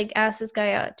want to like ask this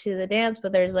guy out to the dance,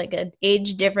 but there's like an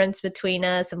age difference between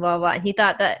us and blah blah." And he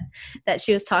thought that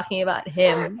she was talking about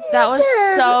him. That was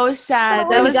so sad. That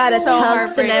That we was got a so tux and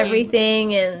heartbreaking.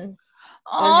 everything, and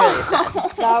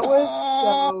Oh, That was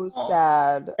so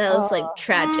sad. that was like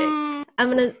tragic. I'm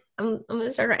gonna I'm gonna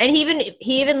start. And he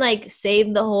even like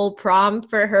saved the whole prom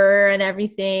for her and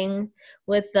everything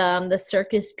with the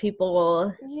circus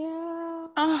people. Yeah.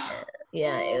 Oh.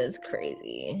 Yeah, it was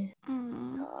crazy.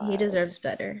 Mm. He deserves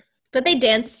better. But they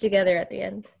danced together at the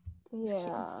end.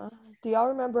 Yeah. Do y'all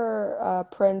remember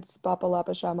Prince Bapa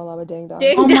Lapa Shama Lama Ding Dong?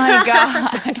 Ding Oh my dong.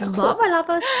 god. Lava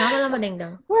lava, shama lama ding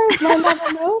dong. Where's my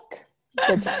lava milk?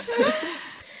 Good time.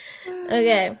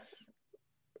 Okay.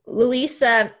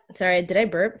 Luisa, sorry, did I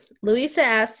burp? Luisa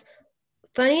asks,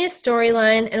 funniest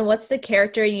storyline and what's the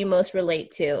character you most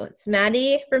relate to? It's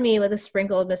Maddie for me with a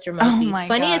sprinkle of Mr. Mosby. my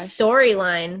Funniest gosh.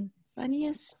 storyline.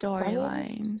 Funniest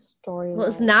storyline. Storyline. Well,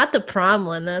 it's not the prom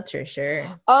one, that's for sure.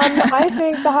 I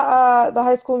think the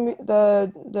high school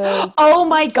the Oh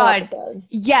my god. episode.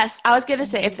 Yes, I was gonna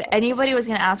say if anybody was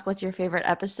gonna ask what's your favorite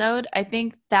episode, I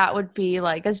think that would be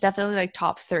like that's definitely like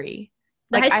top 3.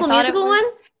 The Like, High School I thought Musical it was-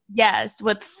 one? Yes,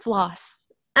 with Floss.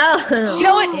 Oh, You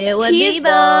know what? It would He's be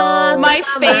boss my with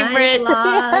favorite.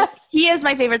 loss. He is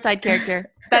my favorite side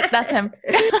character. That's him.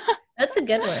 That's a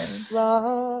good one.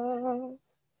 Love.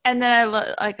 And then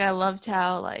I loved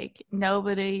how like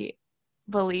nobody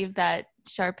believed that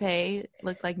Sharpay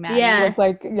looked like Maddie. Yeah. Look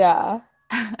like yeah.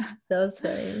 That was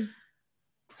funny.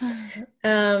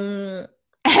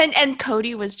 And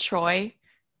Cody was Troy.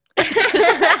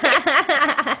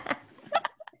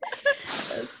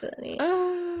 That's funny.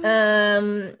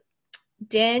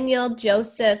 Daniel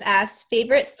Joseph asked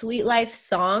favorite Sweet Life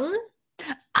song.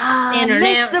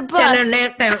 Miss the bus.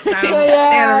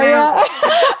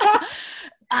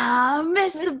 Yeah.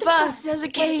 Miss the bus as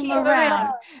it came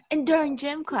around. And during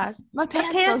gym class, my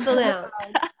pants fell down.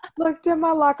 Looked in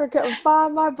my locker, couldn't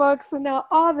find my books, and now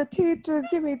all the teachers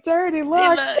give me dirty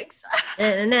looks.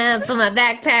 Put my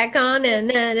backpack on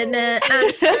and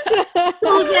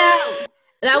who's out?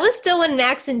 That was still when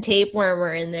Max and Tapeworm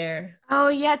were in there. Oh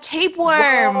yeah,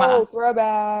 Tapeworm. Whoa,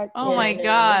 throwback. Oh my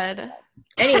god.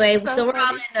 Anyway, So so we're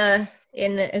all funny.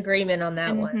 in agreement on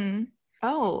that one. Mhm.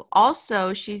 Oh,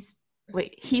 also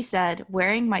he said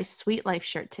wearing my Sweet Life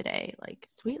shirt today. Like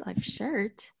Sweet Life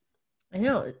shirt. I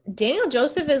know. Daniel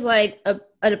Joseph is like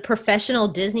a professional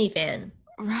Disney fan.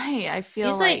 Right. I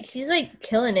feel He's like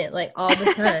killing it like all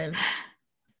the time.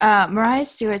 Mariah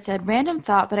Stewart said, random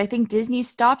thought, but I think Disney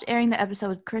stopped airing the episode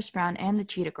with Chris Brown and the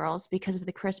Cheetah Girls because of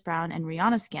the Chris Brown and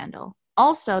Rihanna scandal.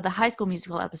 Also, the High School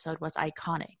Musical episode was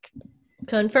iconic.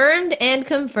 Confirmed and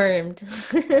confirmed.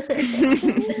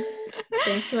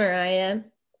 Thanks, Mariah.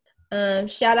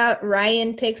 Shout out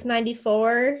Ryan Pix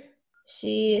 94.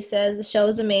 She says the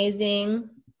show's amazing.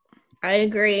 I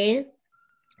agree.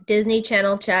 Disney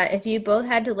Channel chat. If you both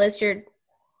had to list your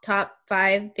top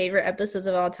 5 favorite episodes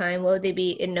of all time, what would they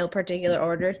be in no particular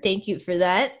order? Thank you for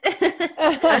that.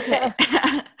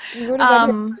 You would have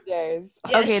been here for days.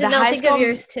 Okay, the Chanel, High think School of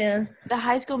yours too. The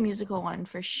High School Musical one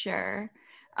for sure.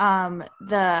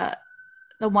 The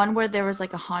one where there was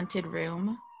like a haunted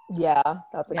room. Yeah,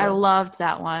 that's a good I one. loved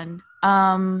that one.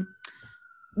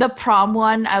 The prom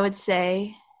one, I would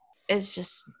say, is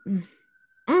just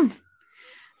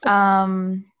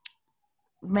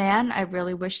man, I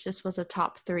really wish this was a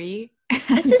top 3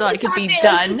 so I could be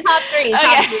done. Top 3.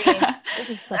 Top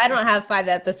Okay. 3. I don't have 5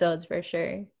 episodes for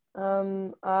sure.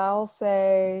 I'll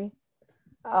say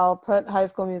I'll put High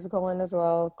School Musical in as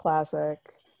well. Classic.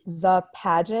 The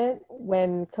pageant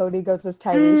when Cody goes as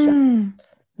Tyresha.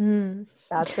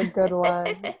 That's a good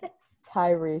one.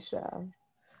 Tyresha.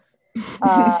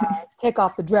 Take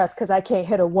off the dress because I can't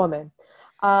hit a woman.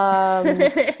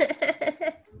 And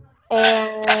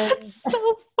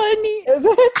So funny. it's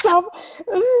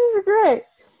just great.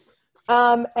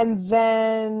 And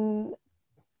then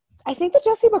I think the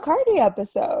Jesse McCartney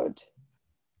episode.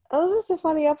 That was just a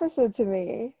funny episode to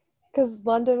me because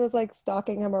London was like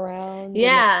stalking him around.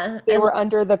 Yeah. They were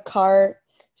under the cart.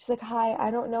 She's like, hi,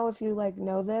 I don't know if you like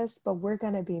know this, but we're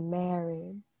going to be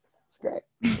married. It's great.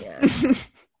 Yeah.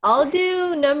 I'll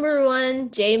do number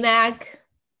 1, J-Mac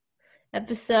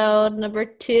episode. Number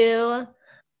 2,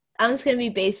 I'm just going to be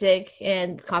basic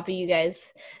and copy you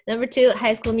guys. Number 2,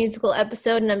 High School Musical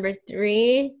episode. Number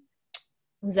 3,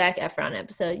 Zac Efron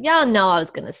episode. Y'all know I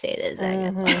was going to say this. Zac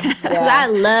Efron. 'Cause I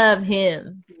love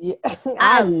him. Yeah.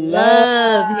 I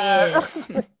love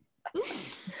him.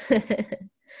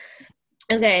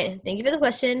 Okay, thank you for the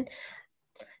question.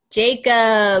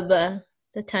 Jacob,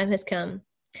 the time has come.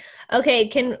 Okay,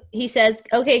 can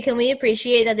we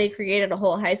appreciate that they created a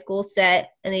whole high school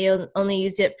set and they only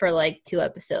used it for like 2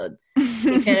 episodes?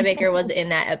 Hannah Baker was in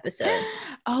that episode.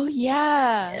 Oh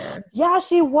yeah. Yeah,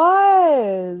 she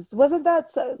was. Wasn't that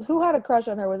who had a crush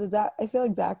on her? Was it Zach? I feel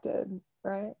like Zach did,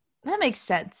 right? That makes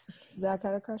sense. Zach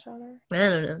had a crush on her. I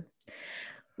don't know.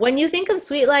 When you think of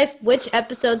Sweet Life, which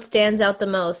episode stands out the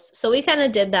most? So we kind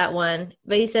of did that one,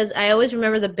 but he says, I always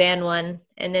remember the band one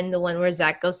and then the one where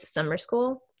Zach goes to summer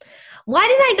school. Why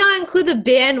did I not include the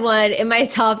band one in my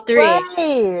top 3?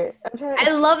 Right.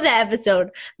 I love that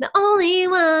episode. The only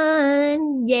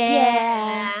one.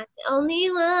 Yeah. The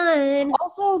only one.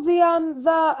 Also,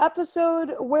 the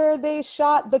episode where they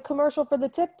shot the commercial for the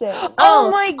Tipton.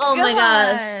 Oh my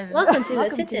gosh. Welcome to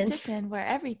Welcome the to Tipton. Tipton, where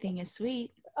everything is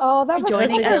sweet. Oh, that was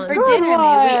Joining such us a for good dinner,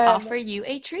 may we one. offer you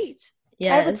a treat.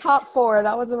 Yes. I have a top 4.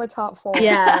 That one's in my top 4.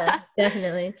 Yeah,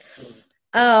 definitely.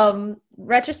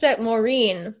 Retrospect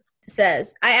Maureen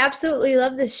says, I absolutely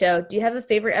love this show. Do you have a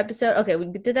favorite episode? Okay, we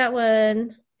did that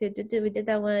one. We did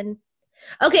that one.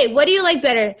 Okay, what do you like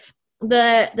better?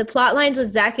 The plot lines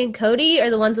with Zach and Cody or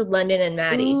the ones with London and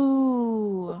Maddie?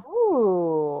 Ooh.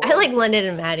 I like London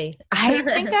and Maddie. I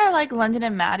think I like London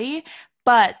and Maddie,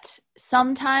 but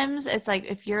sometimes it's like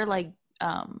if you're like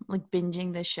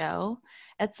binging the show,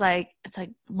 it's like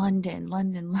London.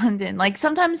 Like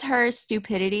sometimes her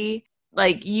stupidity,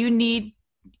 like you need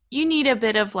a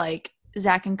bit of like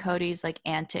Zach and Cody's like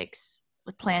antics,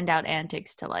 like planned out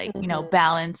antics to like,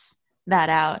 balance that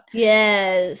out.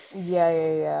 Yes.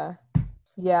 Yeah.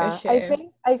 For sure.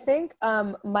 I think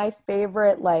my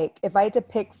favorite, like if I had to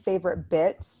pick favorite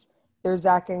bits, they're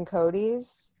Zach and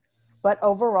Cody's. But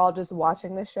overall, just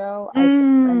watching the show, I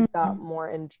think I got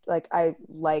more I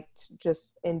liked just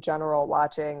in general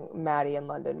watching Maddie and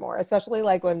London more, especially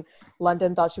like when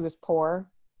London thought she was poor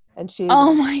and she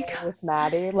with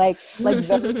Maddie. Like those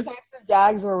types of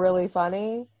gags were really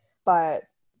funny, but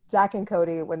Zach and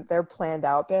Cody, when they're planned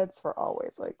out bits, were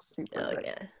always like super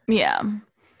great. Yeah.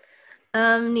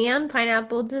 Neon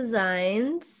Pineapple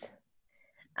Designs.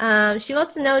 She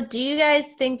wants to know, do you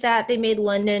guys think that they made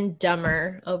London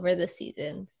dumber over the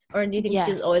seasons? Or do you think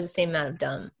she's always the same amount of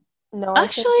dumb? No,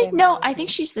 I think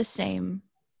she's the same.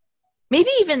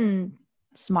 Maybe even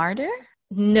smarter?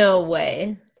 No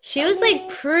way. She was like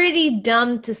pretty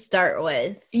dumb to start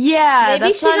with. Yeah,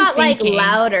 maybe she got like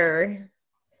louder.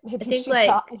 Maybe I think she like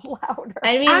got louder.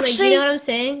 I mean, actually, like, you know what I'm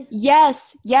saying?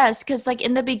 Yes, because like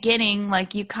in the beginning,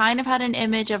 like you kind of had an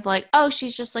image of like, oh,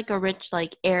 she's just like a rich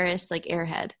like heiress, like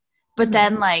airhead. But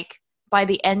then like by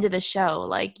the end of the show,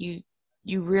 like you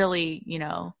really,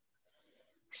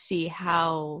 see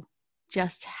how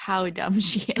dumb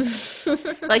she is.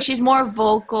 Like she's more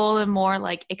vocal and more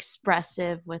like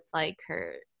expressive with like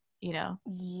her,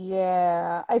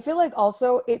 Yeah, I feel like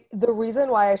also the reason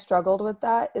why I struggled with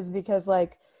that is because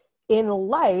like in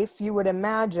life, you would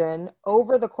imagine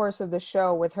over the course of the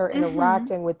show with her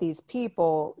interacting with these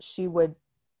people, she would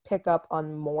pick up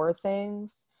on more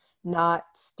things, not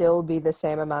still be the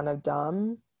same amount of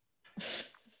dumb.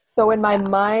 So in my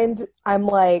mind, I'm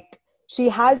like, she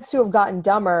has to have gotten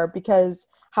dumber because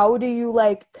how do you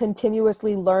like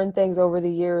continuously learn things over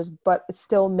the years but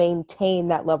still maintain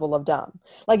that level of dumb?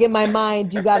 Like in my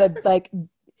mind, you gotta like,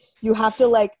 you have to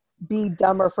like be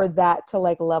dumber for that to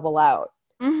like level out.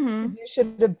 You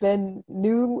should have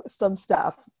knew some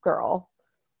stuff, girl.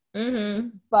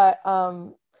 But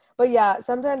yeah,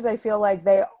 sometimes I feel like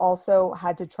they also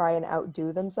had to try and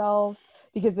outdo themselves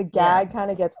because the gag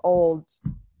kind of gets old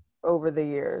over the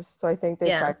years. So I think they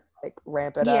tried to like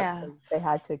ramp it up because they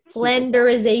had to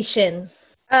Flanderization.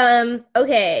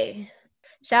 Okay.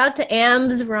 Shout out to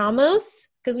Ams Ramos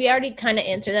because we already kind of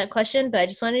answered that question, but I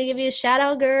just wanted to give you a shout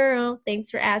out, girl. Thanks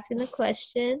for asking the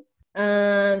question.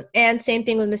 And same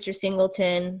thing with Mr.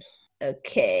 Singleton.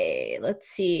 Okay, let's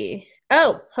see.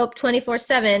 Oh, Hope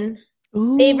 24/7.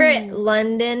 Favorite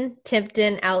London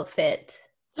Tipton outfit.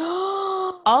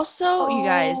 Also, you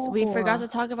guys, we forgot to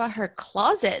talk about her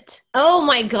closet. Oh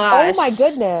my gosh. Oh my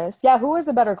goodness. Yeah, who is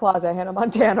the better closet, Hannah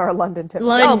Montana or London Tipton?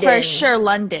 Oh, for sure,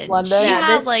 London. She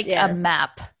has a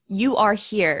map. You are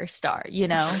here, star,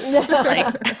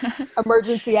 like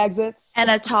emergency exits. And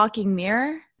a talking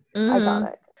mirror.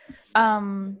 Iconic.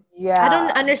 I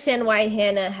don't understand why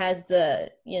Hannah has the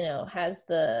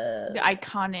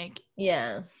iconic.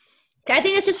 Yeah. I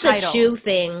think it's just title. The shoe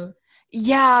thing.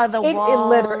 Yeah, the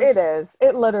walls.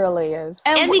 It literally is.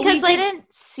 And because we didn't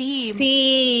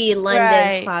see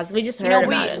London's closet. We just heard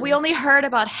about it. We only heard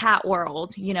about Hat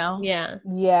World, Yeah.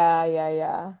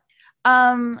 Yeah.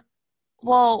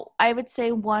 Well, I would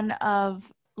say one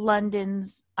of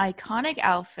London's iconic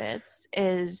outfits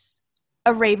is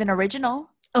a Raven original.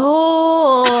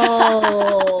 Oh.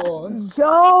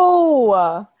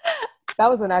 Yo! That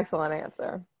was an excellent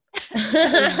answer.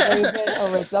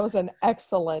 That was an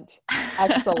excellent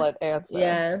answer.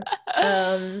 Yeah.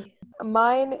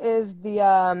 Mine is the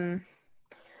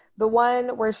The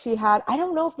one where she had, I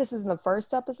don't know if this is in the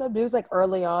first episode, but it was like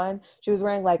early on. She was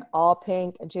wearing like all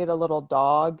pink and she had a little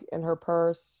dog in her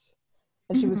purse.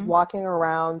 And she was walking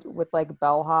around with like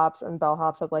bellhops, and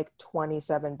bellhops had like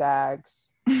 27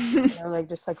 bags. And they're like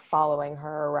just like following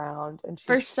her around. And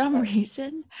For some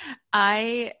reason,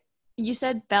 you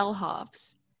said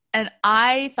bellhops. And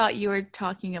I thought you were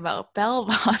talking about bell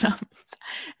bottoms.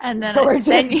 And then we're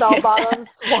just bell bottoms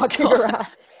walking around.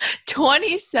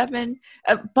 27,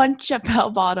 a bunch of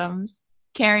bell bottoms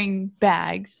carrying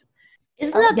bags.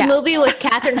 Isn't that the movie with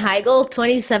Katherine Heigl,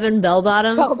 27 Bell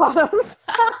Bottoms? Bell bottoms.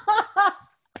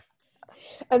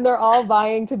 And they're all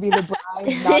vying to be the bride.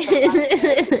 Not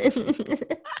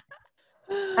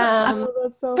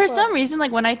the for some reason,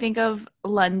 like when I think of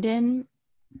London,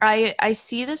 I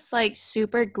see this like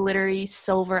super glittery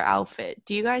silver outfit.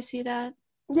 Do you guys see that?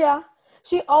 Yeah.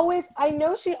 I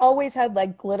know she always had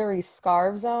like glittery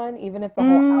scarves on, even if the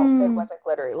whole outfit wasn't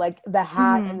glittery. Like the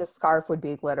hat and the scarf would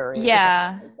be glittery.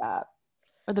 Yeah. Like that.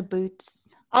 Or the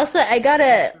boots. Also, I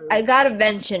gotta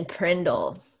mention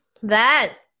Prindle.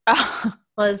 That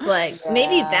was like,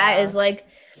 maybe that is like,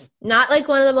 not like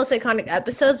one of the most iconic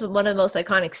episodes, but one of the most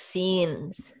iconic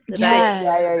scenes.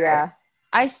 Yeah.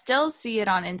 I still see it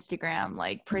on Instagram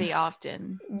like pretty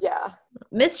often. Yeah.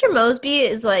 Mr. Mosby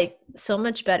is like so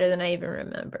much better than I even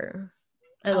remember.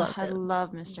 I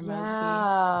love Mr. Mosby.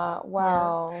 Yeah.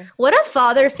 Wow. Yeah. What a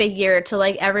father figure to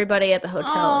like everybody at the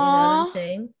hotel. Aww. You know what I'm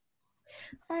saying?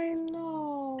 I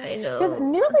know. Because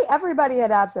nearly everybody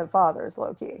had absent fathers,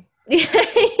 low-key.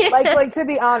 Like to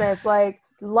be honest, like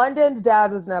London's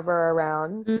dad was never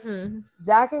around.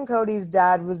 Zach and Cody's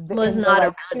dad was not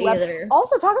around either.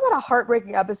 Also, talk about a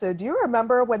heartbreaking episode. Do you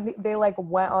remember when they like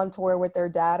went on tour with their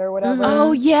dad or whatever?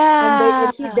 Oh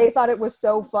yeah. And they thought it was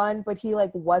so fun, but he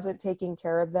like wasn't taking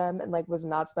care of them and like was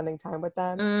not spending time with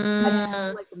them. And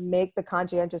then, like make the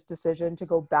conscientious decision to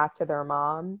go back to their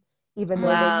mom, even though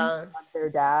they love their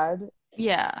dad.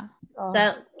 Yeah.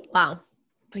 Wow.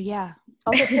 But yeah.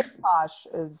 Also, Pish Posh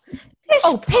is...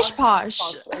 Pish Posh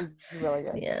is really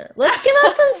good. Yeah. Let's give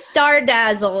out some Star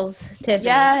Dazzles, Tiffany.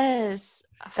 Yes.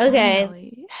 Okay.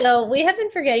 Finally. So we have been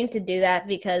forgetting to do that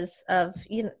because of,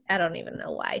 I don't even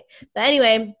know why. But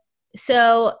anyway,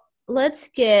 so let's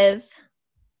give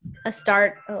a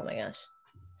start. Oh my gosh.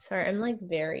 Sorry, I'm like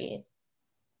very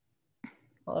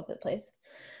all over the place.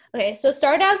 Okay, so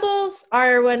Star Dazzles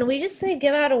are when we just say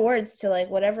give out awards to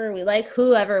like whatever we like,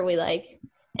 whoever we like.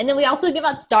 And then we also give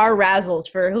out Star Razzles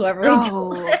for whoever we don't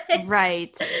like.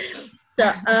 Right.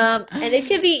 So, and it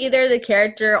could be either the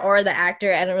character or the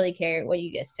actor. I don't really care what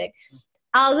you guys pick.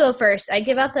 I'll go first. I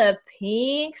give out the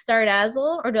pink Star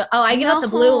Dazzle, I give out the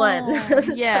blue one.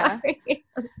 Yeah.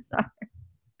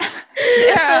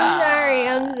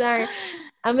 I'm sorry.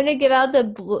 I'm gonna give out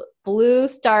the blue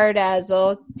Star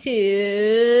Dazzle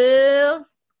to.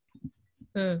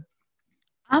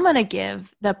 I'm going to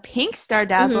give the pink Star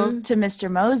Dazzle to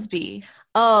Mr. Mosby.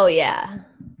 Oh, yeah.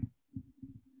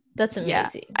 That's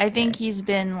amazing. Yeah, I think he's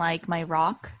been like my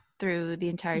rock through the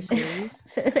entire series.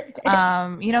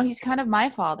 He's kind of my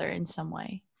father in some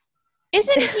way.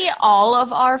 Isn't he all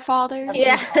of our fathers?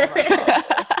 Yeah.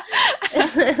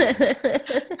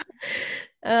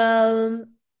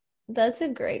 That's a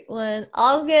great one.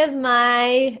 I'll give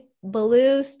my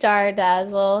blue Star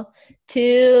Dazzle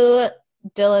to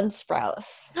Dylan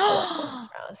Sprouse.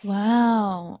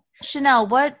 Wow. Chanel,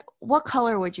 what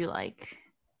color would you like?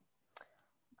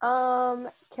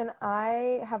 Can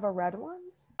I have a red one?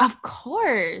 Of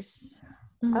course.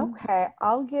 Okay,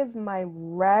 I'll give my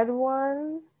red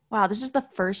one. Wow, this is the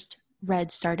first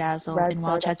red Star Dazzle in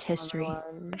Wild Chat's history.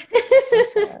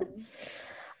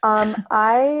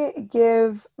 I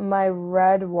give my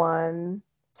red one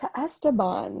to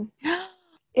Esteban.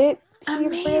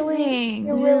 Amazing.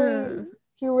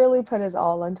 He really put his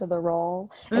all into the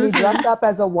role, and he dressed up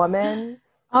as a woman.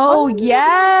 Oh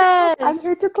yes! I'm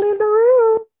here to clean the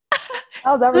room.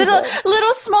 That was everything.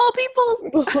 Little small people.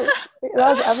 That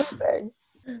was everything.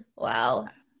 Wow.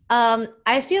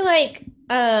 I feel like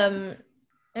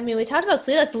we talked about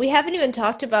Sweet Life, but we haven't even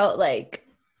talked about like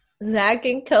Zach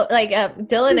and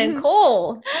Dylan and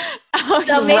Cole.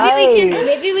 So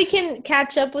maybe we can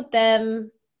catch up with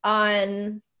them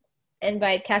on. And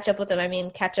by catch up with them, I mean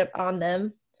catch up on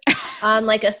them on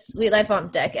like a Sweet Life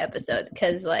on Deck episode.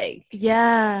 Because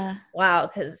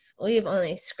because we've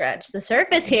only scratched the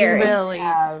surface here. We really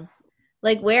have.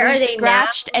 Like, where are they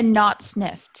scratched now? And not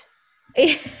sniffed.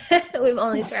 We've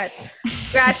only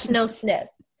scratched, no sniff.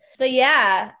 But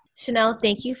yeah, Chanel,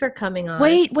 thank you for coming on.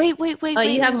 Wait. Oh,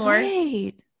 you have more?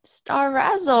 Wait. Star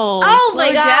Razzle. Oh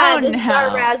my God, the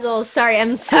Star Razzle. Sorry,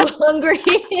 I'm so hungry.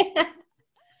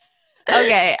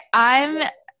 Okay,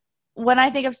 when I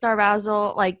think of Star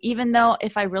Razzle, like even though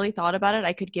if I really thought about it,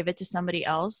 I could give it to somebody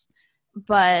else,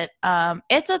 but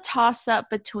it's a toss up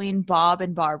between Bob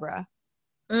and Barbara.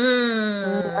 All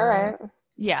right.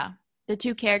 Yeah, the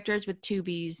two characters with two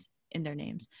B's in their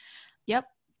names. Yep.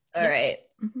 All right.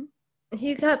 Mm-hmm.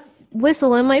 You got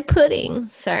whistle in my pudding.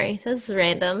 Sorry, that's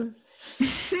random.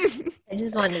 I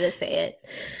just wanted to say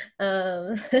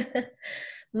it.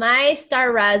 My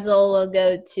Star Razzle will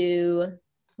go to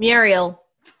Muriel.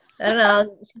 I don't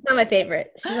know. She's not my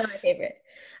favorite.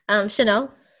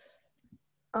 Chanel.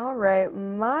 All right.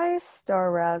 My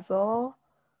Star Razzle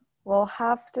will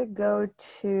have to go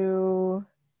to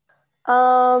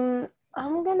I'm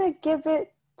gonna give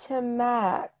it to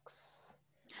Max.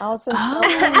 Allison Stoner.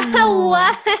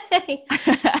 Why?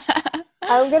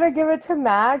 I'm gonna give it to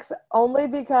Max only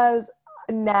because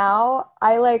now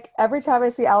I like every time I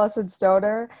see Allison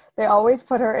Stoner, they always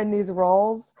put her in these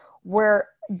roles where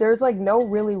there's like no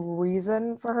really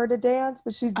reason for her to dance,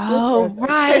 but she's just dancing.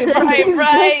 right. Just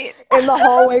in the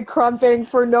hallway crumping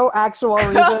for no actual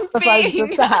reason besides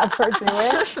just to have her do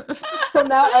it. So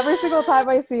now every single time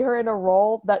I see her in a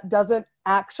role that doesn't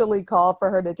actually call for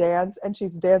her to dance and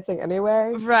she's dancing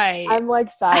anyway, right, I'm like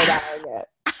side-eyeing it.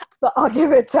 So I'll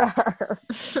give it to her.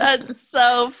 That's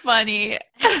so funny.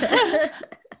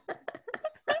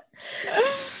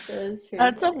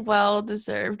 That's a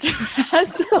well-deserved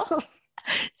razzle.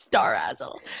 Star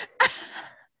Razzle.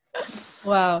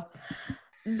 Wow.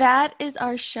 That is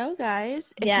our show,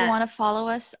 guys. If you want to follow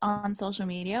us on social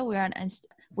media, we are on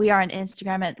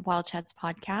Instagram at Wild Chats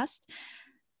Podcast.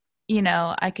 You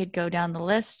know, I could go down the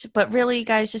list, but really,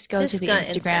 guys, just go to the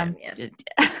Instagram.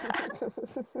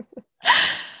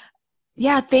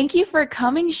 Yeah, thank you for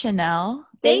coming, Chanel.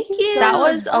 Thank you. That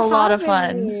was a lot of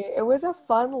fun. It was a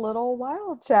fun little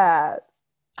wild chat.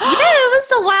 Yeah, it was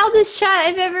the wildest chat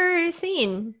I've ever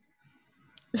seen.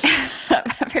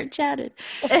 I've ever chatted.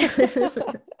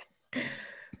 Can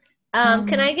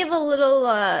I give a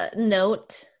little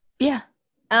note? Yeah.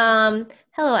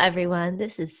 Hello everyone.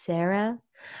 This is Sarah.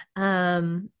 I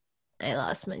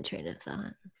lost my train of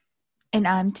thought. And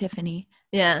I'm Tiffany.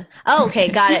 Yeah. Oh, okay,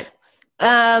 got it.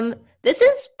 This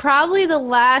is probably the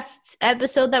last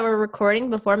episode that we're recording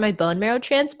before my bone marrow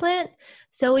transplant,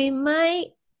 so we might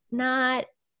not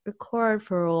record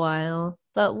for a while,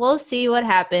 but we'll see what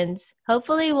happens.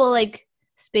 Hopefully we'll like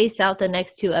space out the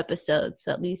next 2 episodes,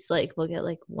 so at least like we'll get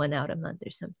like 1 out a month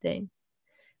or something,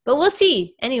 but we'll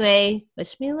see. Anyway,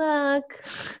 wish me luck.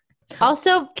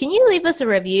 Also, can you leave us a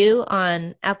review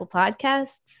on Apple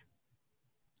Podcasts?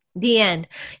 The end.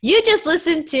 You just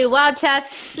listened to Wild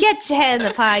Chats. Get your head in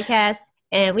the podcast,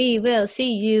 and we will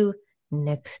see you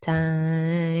next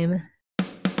time.